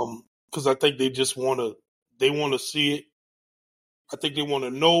 right? Because I think they just want to see it. I think they want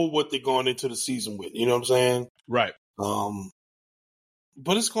to know what they're going into the season with. You know what I'm saying? Right.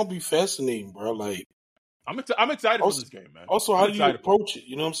 But it's gonna be fascinating, bro. Like, I'm excited for this game, man. Also, how do you approach it?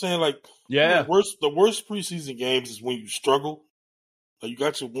 You know what I'm saying? Like, yeah, the worst preseason games is when you struggle. Like, you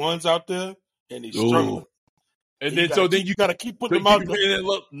got your ones out there and they struggle. And then you got to keep putting them out there. And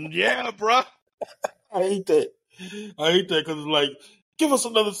look, yeah, bro. I hate that because it's like, give us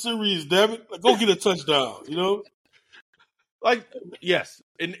another series, damn it. Like, go get a touchdown, you know? Like, yes.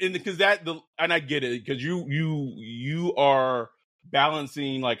 And because and I get it, because you are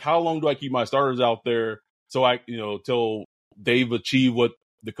balancing, like, how long do I keep my starters out there so I, till they've achieved what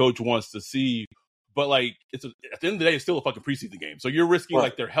the coach wants to see. But, like, at the end of the day, it's still a fucking preseason game. So you're risking,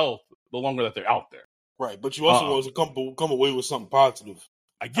 like, their health the longer that they're out there. Right, but you also want to come away with something positive.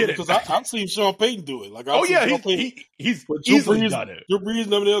 I get it. Because I've seen Sean Payton do it. Like, he's easily done it. Drew Brees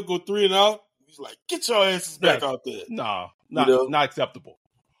and they'll go 3 and out. He's like, get your asses back out there. Nah, not acceptable.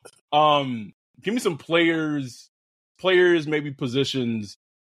 Give me some players, maybe positions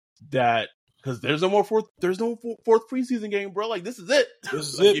that, because there's no fourth preseason game, bro. Like, this is it.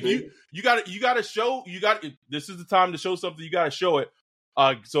 This is like, it. If you gotta show, this is the time to show something. You gotta show it.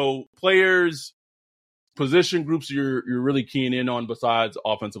 So players, position groups you're really keying in on besides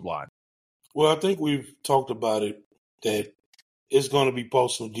offensive line. Well, I think we've talked about it, that it's going to be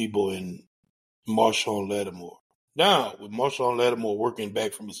Paulson Debo and Marshawn Lattimore. Now, with Marshawn Lattimore working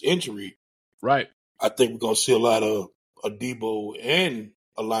back from his injury, right? I think we're going to see a lot of Debo and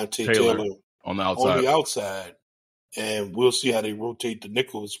Alontae Taylor on the outside. And we'll see how they rotate the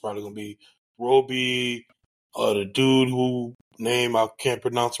nickel. It's probably going to be Roby, the dude who name I can't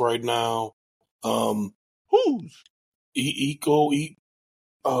pronounce right now. Who's? The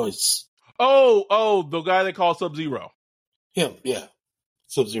guy they call Sub-Zero. Him, yeah.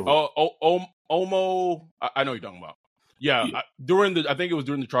 Sub-Zero. Omo. I know what you're talking about. Yeah. I think it was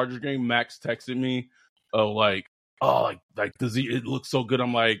during the Chargers game, Max texted me, does it looks so good?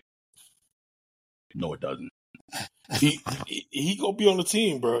 I'm like, no, it doesn't. He gonna be on the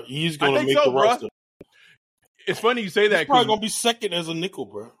team, bro. He's gonna make the roster. It's funny you say that. He's probably gonna be second as a nickel,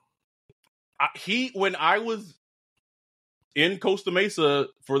 bro. When I was in Costa Mesa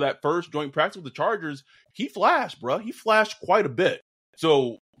for that first joint practice with the Chargers, he flashed, bro. He flashed quite a bit.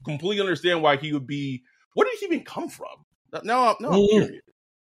 So completely understand why he would be. Where did he even come from? Now I'm curious.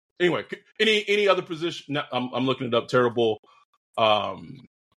 Anyway, any other position? No, I'm looking it up. Terrible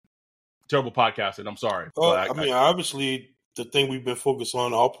podcasting. I'm sorry. Obviously, the thing we've been focused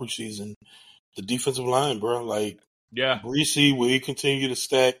on all preseason, the defensive line, bro. Like, yeah, Breesy, will he continue to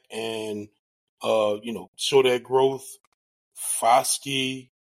stack and show that growth? Foskey.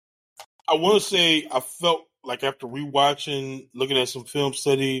 I want to say I felt like after rewatching, looking at some film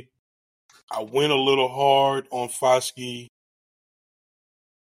study, I went a little hard on Foskey,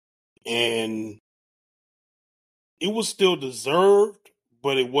 and it was still deserved,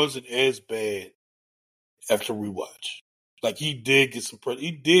 but it wasn't as bad after rewatch. Like, he did get some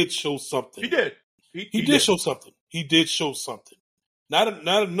he did show something. He did. He did show something. he did show something. Not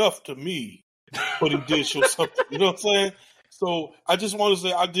enough to me, but he did show something. You know what I'm saying? So I just want to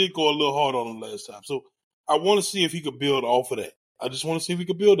say I did go a little hard on him last time. So I want to see if he could build off of that. I just want to see if he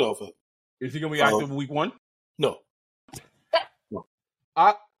could build off of it. Is he going to be active week 1? No.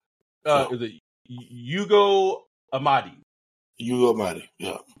 Is it Hugo Amadi? Hugo Amadi,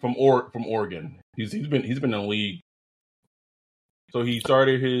 yeah, from Oregon. He's been in the league. So he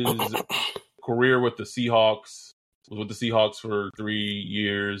started his career with the Seahawks. Was with the Seahawks for 3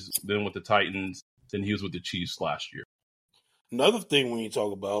 years, then with the Titans. Then he was with the Chiefs last year. Another thing when you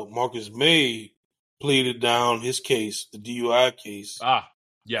talk about Marcus May pleaded down his case, the DUI case.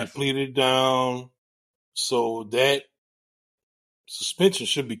 Yes. He pleaded it down. So that suspension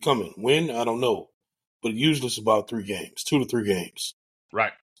should be coming. When? I don't know. But usually it's about 3 games, 2 to 3 games.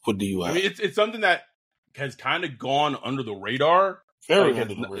 Right. For DUI. I mean, it's something that has kind of gone under the radar. Very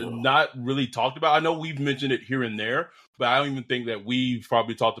under the radar. Not really talked about. I know we've mentioned it here and there, but I don't even think that we've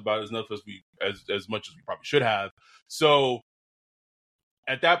probably talked about it as much as we probably should have. So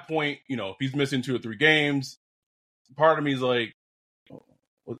at that point, if he's missing 2 or 3 games, part of me is like,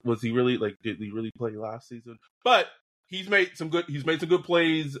 was he really did he really play last season? But he's made some good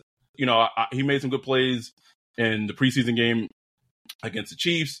plays. He made some good plays in the preseason game against the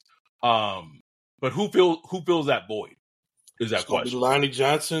Chiefs. But who fills that void? Is that question? Lonnie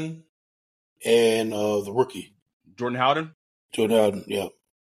Johnson and the rookie Jordan Howden. Yeah.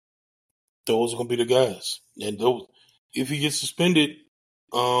 Those are gonna be the guys. And those, if he gets suspended,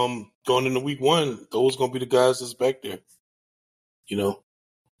 going into week 1, those are gonna be the guys that's back there. So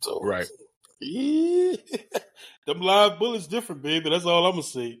right. Yeah. Them live bullets different, baby. That's all I'm gonna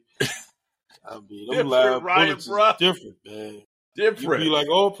say. I mean, them live bullets is different, man. Different. You be like,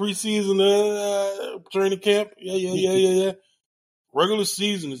 preseason, training camp. Yeah. Regular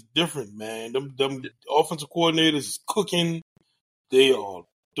season is different, man. Them offensive coordinators is cooking. They are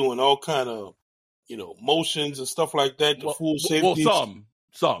doing all kind of, motions and stuff like that. The full safety. Well,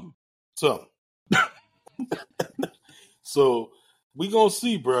 some. So we gonna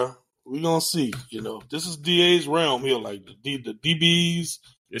see, bro. We gonna see. This is DA's realm here, like the DBs,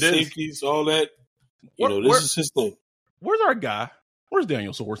 safeties, all that. This is his thing. Where's our guy? Where's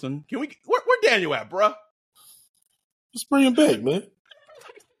Daniel Sorensen? Where Daniel at, bro? Let's bring him back, man.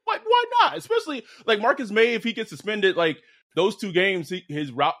 Why not? Especially Marcus May, if he gets suspended, those 2 games, his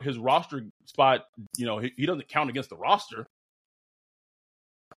roster spot, he doesn't count against the roster.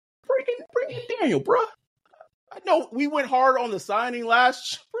 Bring in Daniel, bro. I know we went hard on the signing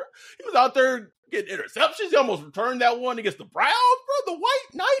last year. He was out there getting interceptions. He almost returned that one against the Browns, bro. The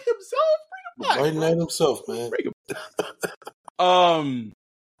White Knight himself. Bring him back. White Knight himself, man. Bring him.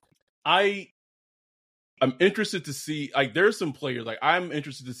 I'm interested to see, there's some players, I'm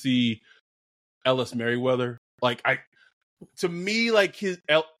interested to see Ellis Merriweather. To me,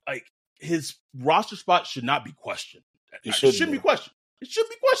 his roster spot should not be questioned. It shouldn't be questioned. It should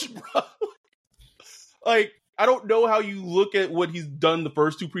be questioned, bro. I don't know how you look at what he's done the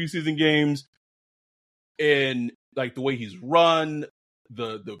first 2 preseason games and the way he's run,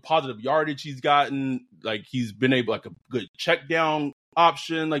 the positive yardage he's gotten, he's been able, a good check down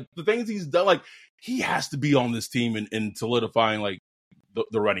option, the things he's done, he has to be on this team in solidifying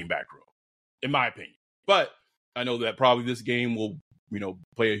the running back room, in my opinion. But I know that probably this game will,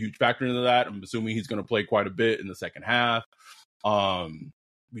 play a huge factor into that. I'm assuming he's going to play quite a bit in the second half.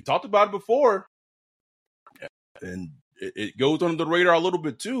 We talked about it before, and it goes under the radar a little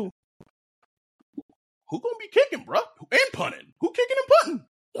bit too. Who gonna be kicking, bro? And punting? Who kicking and punting?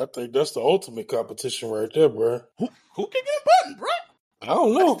 I think that's the ultimate competition right there, bro. Who kicking and punting, bro? I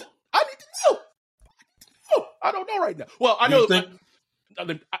don't know. I need to know. I don't know right now. Well, I know.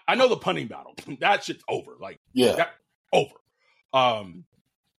 I know the punting battle. That shit's over. Over.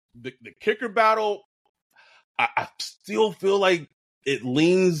 The kicker battle. I still feel like it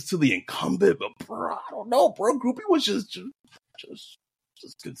leans to the incumbent, but bro, I don't know, bro. Groupie was just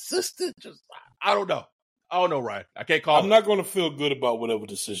consistent. I don't know. I don't know, Ryan. I can't call. I'm not going to feel good about whatever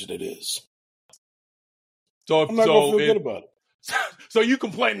decision it is. So I'm not going to feel good about it. So you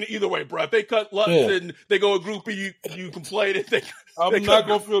complain either way, bro. If they cut Lutz and they go a groupie, you complain. I'm not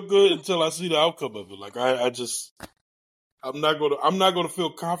going to feel good until I see the outcome of it. I'm not going to feel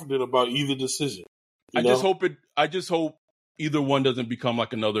confident about either decision. I just hope either one doesn't become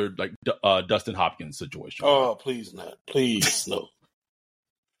another Dustin Hopkins situation. Oh, please not. Please no.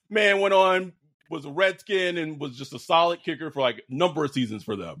 Man went on, was a Redskin, and was just a solid kicker for a number of seasons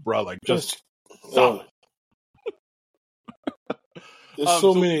for them, bro. Just solid. There's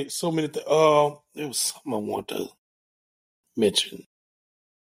so many things. There was something I want to mention.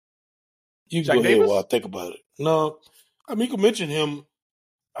 You go ahead while I think about it. No, I mean, you can mention him.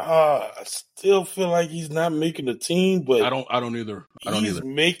 I still feel like he's not making the team, but I don't either. He's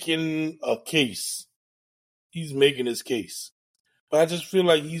making a case. He's making his case. But I just feel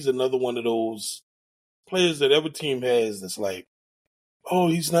like he's another one of those players that every team has that's like, oh,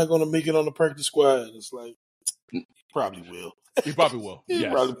 he's not going to make it on the practice squad. It's like, he probably will. He probably will.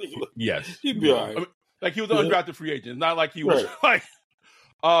 Yes. Probably will. Yes. He'd be all right. I mean, like he was an undrafted free agent. It's not like he was like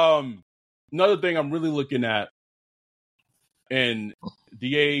another thing I'm really looking at, and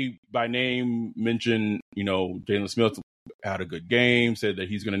DA by name mentioned, Jalen Smith had a good game, said that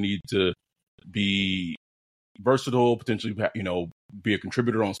he's going to need to be versatile, potentially, be a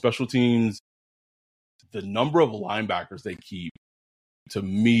contributor on special teams. The number of linebackers they keep, to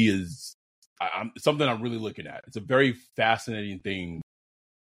me, is something I'm really looking at. It's a very fascinating thing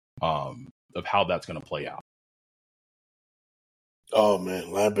of how that's going to play out. Oh, man,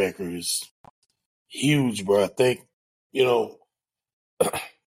 linebacker is huge, bro. I think,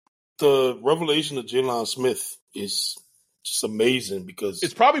 the revelation of Jalen Smith is just amazing because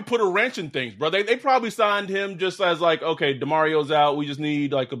it's probably put a wrench in things, bro. They probably signed him just as like, okay, DeMario's out. We just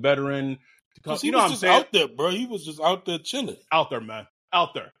need like a veteran to come. He was just out there, bro. He was just out there chilling. Out there, man.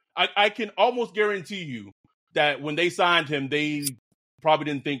 Out there. I can almost guarantee you that when they signed him, they probably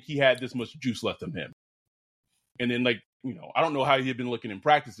didn't think he had this much juice left in him. And then, like, I don't know how he had been looking in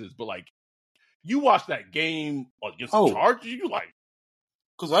practices, but like, you watch that game against the Chargers, you like.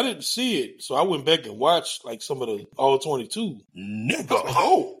 Because I didn't see it, so I went back and watched like some of the All-22. Nigga.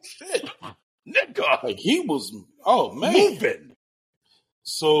 Oh, shit. Nigga. Like he was, man. Moving.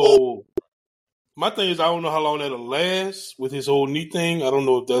 So my thing is, I don't know how long that'll last with his whole knee thing. I don't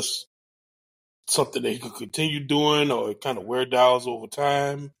know if that's something that he could continue doing or it kind of wear downs over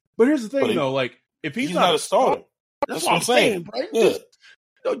time. But here's the thing, though. Like, if he's not a starter, that's what I'm saying, bro. Yeah.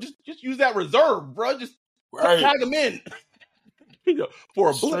 Just use that reserve, bro. Just tag him in.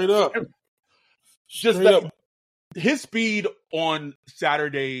 For a straight up. Just straight up. His speed on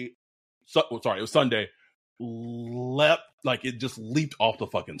Saturday, it was Sunday, it just leaped off the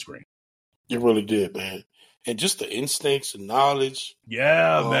fucking screen. It really did, man. And just the instincts and knowledge.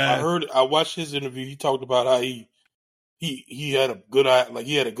 Yeah, man. I watched his interview. He talked about how he had a good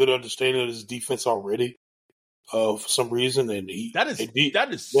he had a good understanding of his defense already, for some reason, and that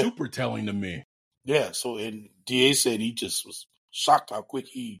is super telling to me. Yeah. So, and DA said he just was shocked how quick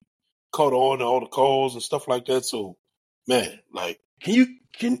he caught on to all the calls and stuff like that. So, man, like, can you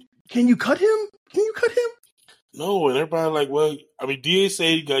cut him? Can you cut him? No, and everybody like, well, I mean, DA said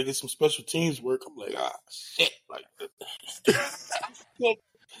he got to get some special teams work. I'm like, shit, like,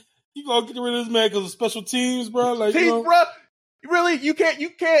 you gonna get rid of this man because of special teams, bro? Like, bro, really, you can't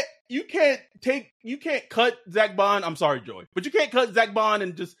cut Zach Bond. I'm sorry, Joey, but you can't cut Zach Bond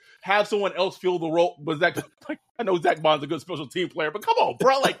and just have someone else fill the role. But I know Zach Bond's a good special team player, but come on,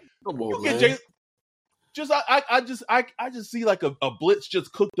 bro, like, come on, man. I just see like a blitz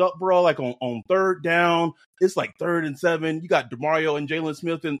just cooked up, bro. Like on third down, it's like 3rd and 7. You got DeMario and Jalen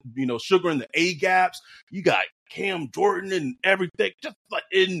Smith and Sugar in the A gaps. You got Cam Jordan and everything. Just like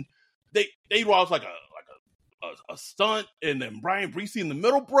they was like a stunt, and then Brian Preseason in the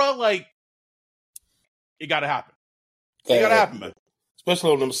middle, bro. Like, it gotta happen. It gotta happen, man.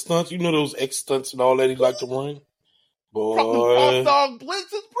 Especially on them stunts, those X stunts and all that he like to run. Boy, off dog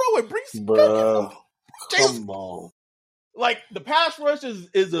blitzes, bro, and Preseason, bro. Come on. Like, the pass rush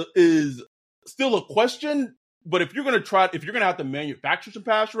is still a question, but if you're gonna have to manufacture some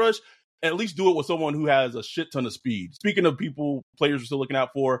pass rush, at least do it with someone who has a shit ton of speed. Speaking of players we're still looking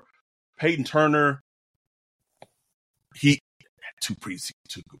out for, Peyton Turner, he had two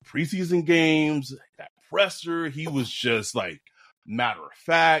preseason games. That presser, he was just like matter of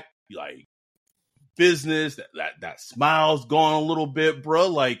fact, like business. That smile's gone a little bit, bro.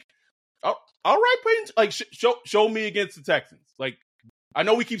 Like, all right, Peyton, like show me against the Texans. Like, I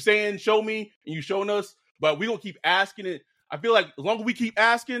know we keep saying show me, and you showing us, but we gonna keep asking it. I feel like as long as we keep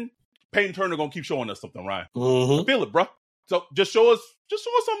asking, Peyton Turner gonna keep showing us something, Ryan. Mm-hmm. I feel it, bro. So just show us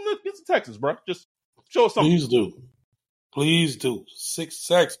something against the Texans, bro. Just show us something. Please do. 6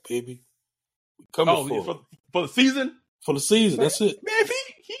 sacks, baby. Coming for the season. For the season, that's it. Man,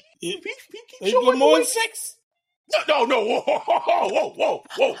 if he keeps showing more than 6. No,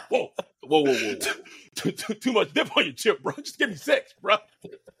 whoa. Too much dip on your chip, bro. Just give me 6, bro.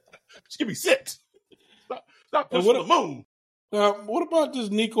 Just give me 6. Stop pushing the moon. Now, what about this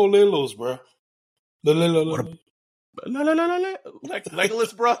Nico Lelos, bro? Legolas,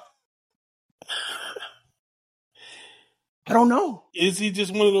 bro. I don't know. Is he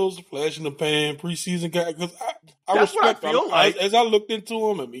just one of those flash in the pan preseason guys? Because I That's respect what I feel him. like. As I looked into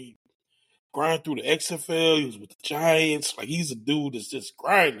him, I mean, grind through the XFL. He was with the Giants. Like, he's a dude that's just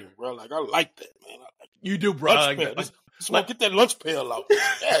grinding, bro. Like, I like that, man. I like You do, bro. Get that lunch pail out.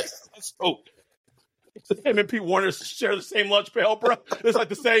 Yes, let's go. Him and Pete Warner share the same lunch pail, bro. It's like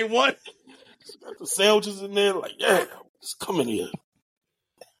the same one. Got the sandwiches in there. Like, yeah, just come in here.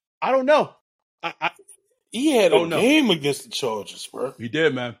 I don't know. He had a game against the Chargers, bro. He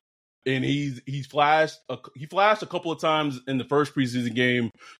did, man. And he's flashed. He flashed a couple of times in the first preseason game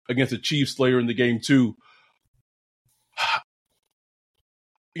against the Chiefs later in the game too.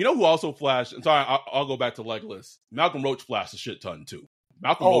 You know who also flashed? And sorry, I'll go back to Legolas. Malcolm Roach flashed a shit ton too.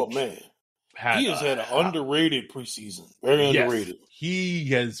 Malcolm Roach, man, he has had an underrated preseason. Very underrated. He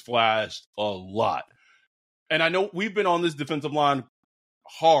has flashed a lot. And I know we've been on this defensive line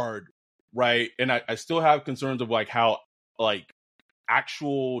hard, right? And I still have concerns of like how like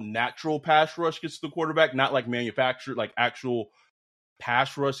actual natural pass rush gets to the quarterback, not like manufactured, like actual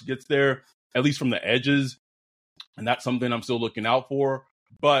pass rush gets there, at least from the edges. And that's something I'm still looking out for.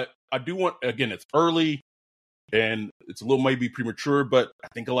 But I do want, again, it's early and it's a little maybe premature, but I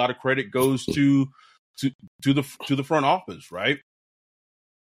think a lot of credit goes to the front office, right?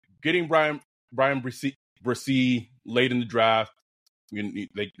 Getting Brian Bresee late in the draft.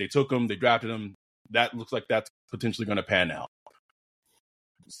 They took him, they drafted him. That looks like that's potentially going to pan out.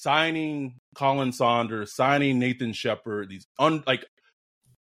 Signing Colin Saunders, signing Nathan Shepard, it's not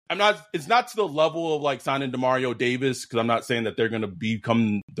to the level of like signing DeMario Davis, because I'm not saying that they're going to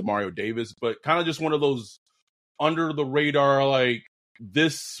become DeMario Davis, but kind of just one of those under the radar, like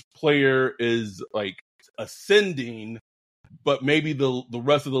this player is like ascending, but maybe the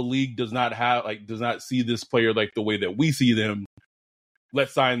rest of the league does not see this player like the way that we see them.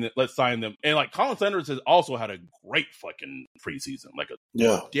 Let's sign them. And like Colin Sanders has also had a great fucking preseason, like a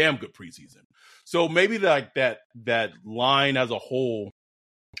damn good preseason. So maybe like that line as a whole,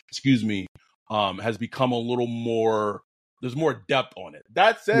 has become a little more, there's more depth on it.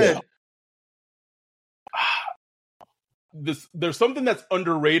 That said, there's something that's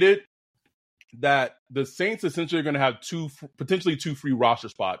underrated, that the Saints essentially are going to have potentially two free roster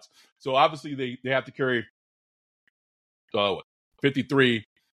spots. So obviously they have to carry 53.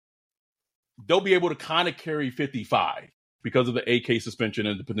 They'll be able to kind of carry 55 because of the AK suspension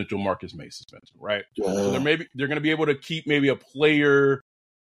and the potential Marcus May suspension, right? Yeah. So they're going to be able to keep maybe a player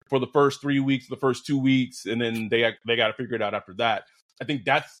for the first 3 weeks, the first 2 weeks, and then they got to figure it out after that. I think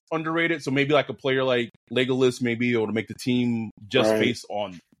that's underrated. So maybe like a player like Legolas may be able to make the team just based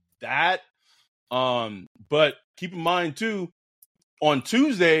on that. But keep in mind too, on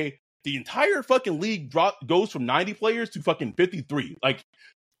Tuesday, the entire fucking league goes from 90 players to fucking 53. Like,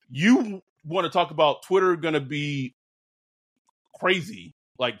 you want to talk about Twitter going to be crazy.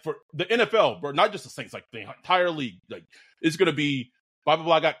 Like, for the NFL, but not just the Saints, like the entire league. Like, it's going to be blah, blah,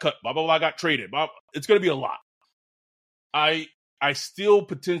 blah got cut, blah, blah, blah got traded. Blah, it's going to be a lot. I still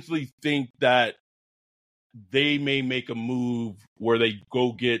potentially think that they may make a move where they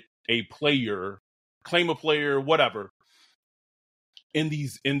go get a player, claim a player, whatever, in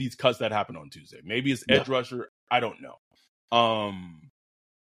these cuts that happen on Tuesday. Maybe it's edge rusher. I don't know.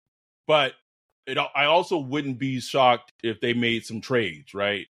 But I also wouldn't be shocked if they made some trades,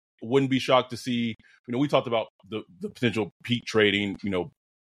 right? Wouldn't be shocked to see, we talked about the potential Pete trading,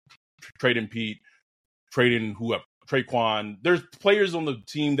 trading Pete, trading whoever, Traquan. There's players on the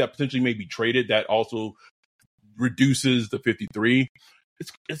team that potentially may be traded that also reduces the 53.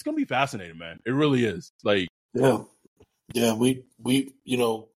 It's going to be fascinating, man. It really is. Like, yeah, we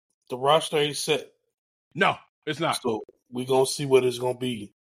the roster ain't set. No, it's not. So we're going to see what it's going to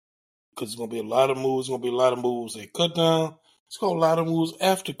be, because it's going to be a lot of moves. It's going to be a lot of moves at cut down. It's going to be a lot of moves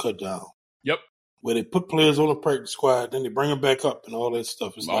after cut down. Yep. Where they put players on the practice squad, then they bring them back up and all that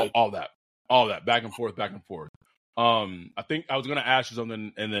stuff. It's all that back and forth. I think I was going to ask you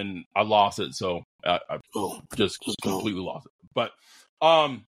something and then I lost it. So I just completely lost it. But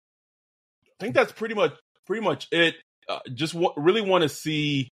I think that's pretty much it. Just really want to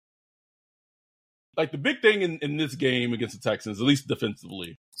see, like, the big thing in this game against the Texans, at least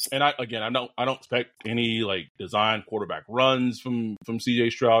defensively. And I don't expect any like design quarterback runs from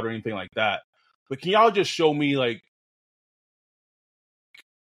CJ Stroud or anything like that. But can y'all just show me like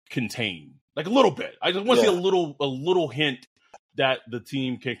contain, like a little bit? I just want to see a little hint that the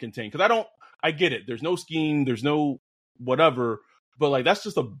team can contain. Because I get it. There's no scheme. There's no whatever. But like, that's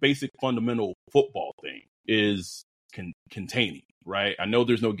just a basic fundamental football thing, is containing, right? I know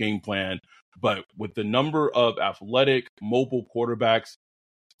there's no game plan, but with the number of athletic, mobile quarterbacks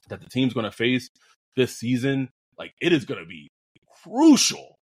that the team's going to face this season, like, it is going to be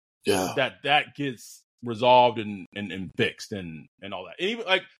crucial that gets resolved and fixed and all that. And even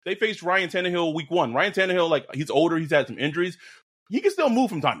like they faced Ryan Tannehill week 1. Ryan Tannehill, like he's older, he's had some injuries. He can still move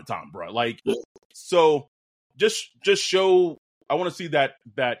from time to time, bro. Like, so just show. I want to see that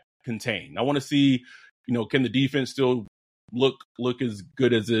contain. I want to see, can the defense still look as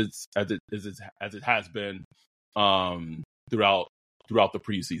good as it has been throughout the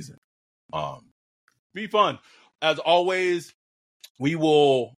preseason. Be fun as always. We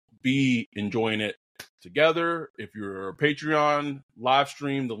will be enjoying it together. If you're a Patreon live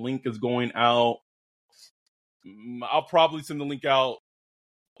stream, the link is going out. I'll probably send the link out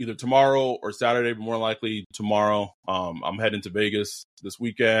either tomorrow or Saturday, but more likely tomorrow. I'm heading to Vegas this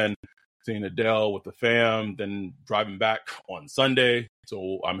weekend, seeing Adele with the fam, then driving back on Sunday.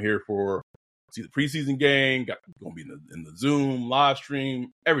 So I'm here for see the preseason game. Going to be in the Zoom live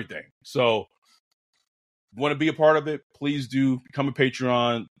stream, everything. So want to be a part of it, please do become a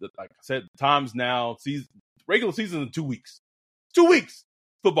Patreon. Like I said, time's now. Regular season in 2 weeks. 2 weeks.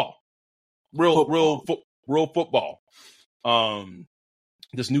 Football. Real football.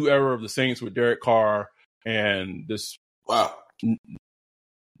 This new era of the Saints with Derek Carr and this. Wow.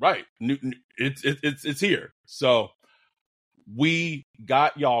 Right. It's here. So we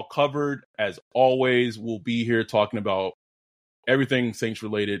got y'all covered as always. We'll be here talking about everything Saints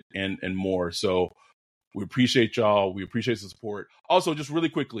related and more. So we appreciate y'all. We appreciate the support. Also, just really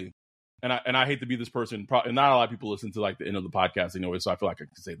quickly, and I hate to be this person, and not a lot of people listen to like the end of the podcast anyway, so I feel like I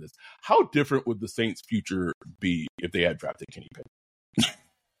can say this. How different would the Saints' future be if they had drafted Kenny Pickett?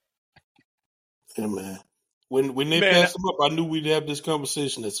 Yeah, man. When they passed him up, I knew we'd have this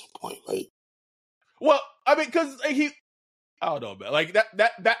conversation at some point. Like, well, I mean, because I don't know, man. Like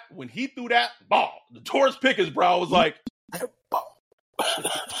that when he threw that ball, the Torres Pickens, bro, was like that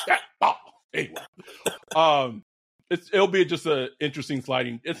ball. Anyway, it'll be just an interesting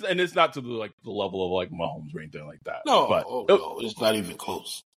sliding. It's not to the level of like Mahomes or anything like that. No, but no, it's not even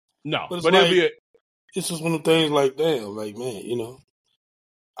close. No, but like, it'll be. It's just one of the things like, damn, like man,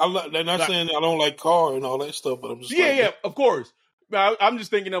 they're not saying I don't like Carr and all that stuff, but I'm just of course. I'm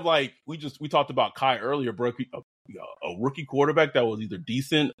just thinking of like we talked about Kai earlier, bro. A rookie quarterback that was either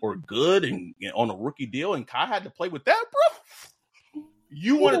decent or good and on a rookie deal, and Kai had to play with that, bro.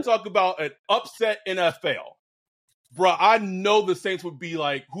 You want to talk about an upset NFL, bro? I know the Saints would be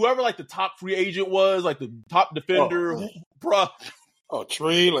like whoever like the top free agent was, like the top defender, bro. Oh,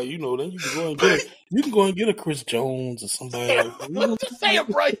 trade, like then you can go and get a Chris Jones or somebody. I'm just saying,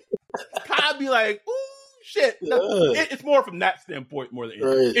 bro. Kyle be like, ooh, shit. Yeah. It's more from that standpoint more than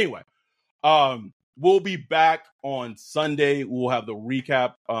anything. Right. Anyway, we'll be back on Sunday. We'll have the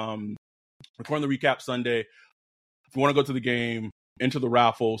recap, recording the recap Sunday. If you want to go to the game, enter the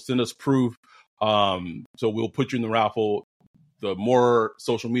raffle, send us proof. So we'll put you in the raffle. The more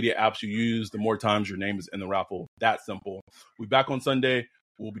social media apps you use, the more times your name is in the raffle. That simple. We'll be back on Sunday.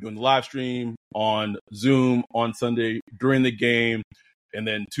 We'll be doing the live stream on Zoom on Sunday during the game. And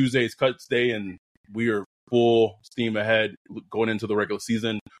then Tuesday is Cuts Day, and we are full steam ahead going into the regular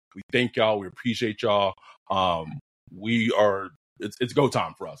season. We thank y'all. We appreciate y'all. It's go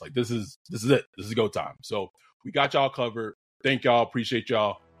time for us. Like this is it. This is go time. So we got y'all covered. Thank y'all. Appreciate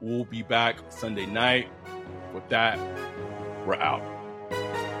y'all. We'll be back Sunday night. With that, we're out.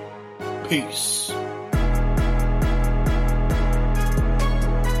 Peace.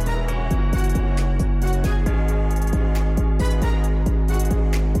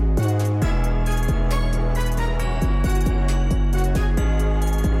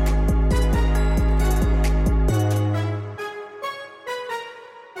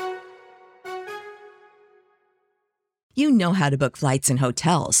 You know how to book flights and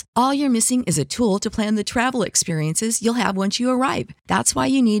hotels. All you're missing is a tool to plan the travel experiences you'll have once you arrive. That's why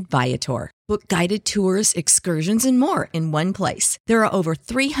you need Viator. Book guided tours, excursions, and more in one place. There are over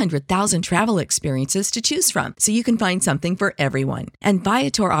 300,000 travel experiences to choose from, so you can find something for everyone. And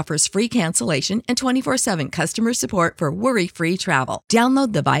Viator offers free cancellation and 24/7 customer support for worry-free travel.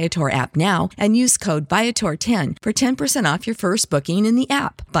 Download the Viator app now and use code Viator10 for 10% off your first booking in the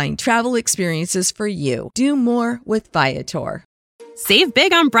app. Find travel experiences for you. Do more with Viator. Save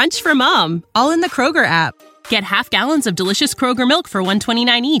big on brunch for mom, all in the Kroger app. Get half gallons of delicious Kroger milk for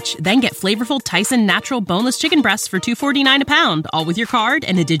 $1.29 each. Then get flavorful Tyson natural boneless chicken breasts for $2.49 a pound, all with your card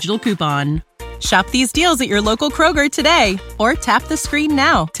and a digital coupon. Shop these deals at your local Kroger today, or tap the screen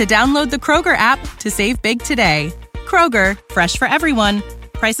now to download the Kroger app to save big today. Kroger, fresh for everyone.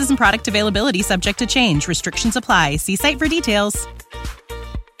 Prices and product availability subject to change. Restrictions apply. See site for details.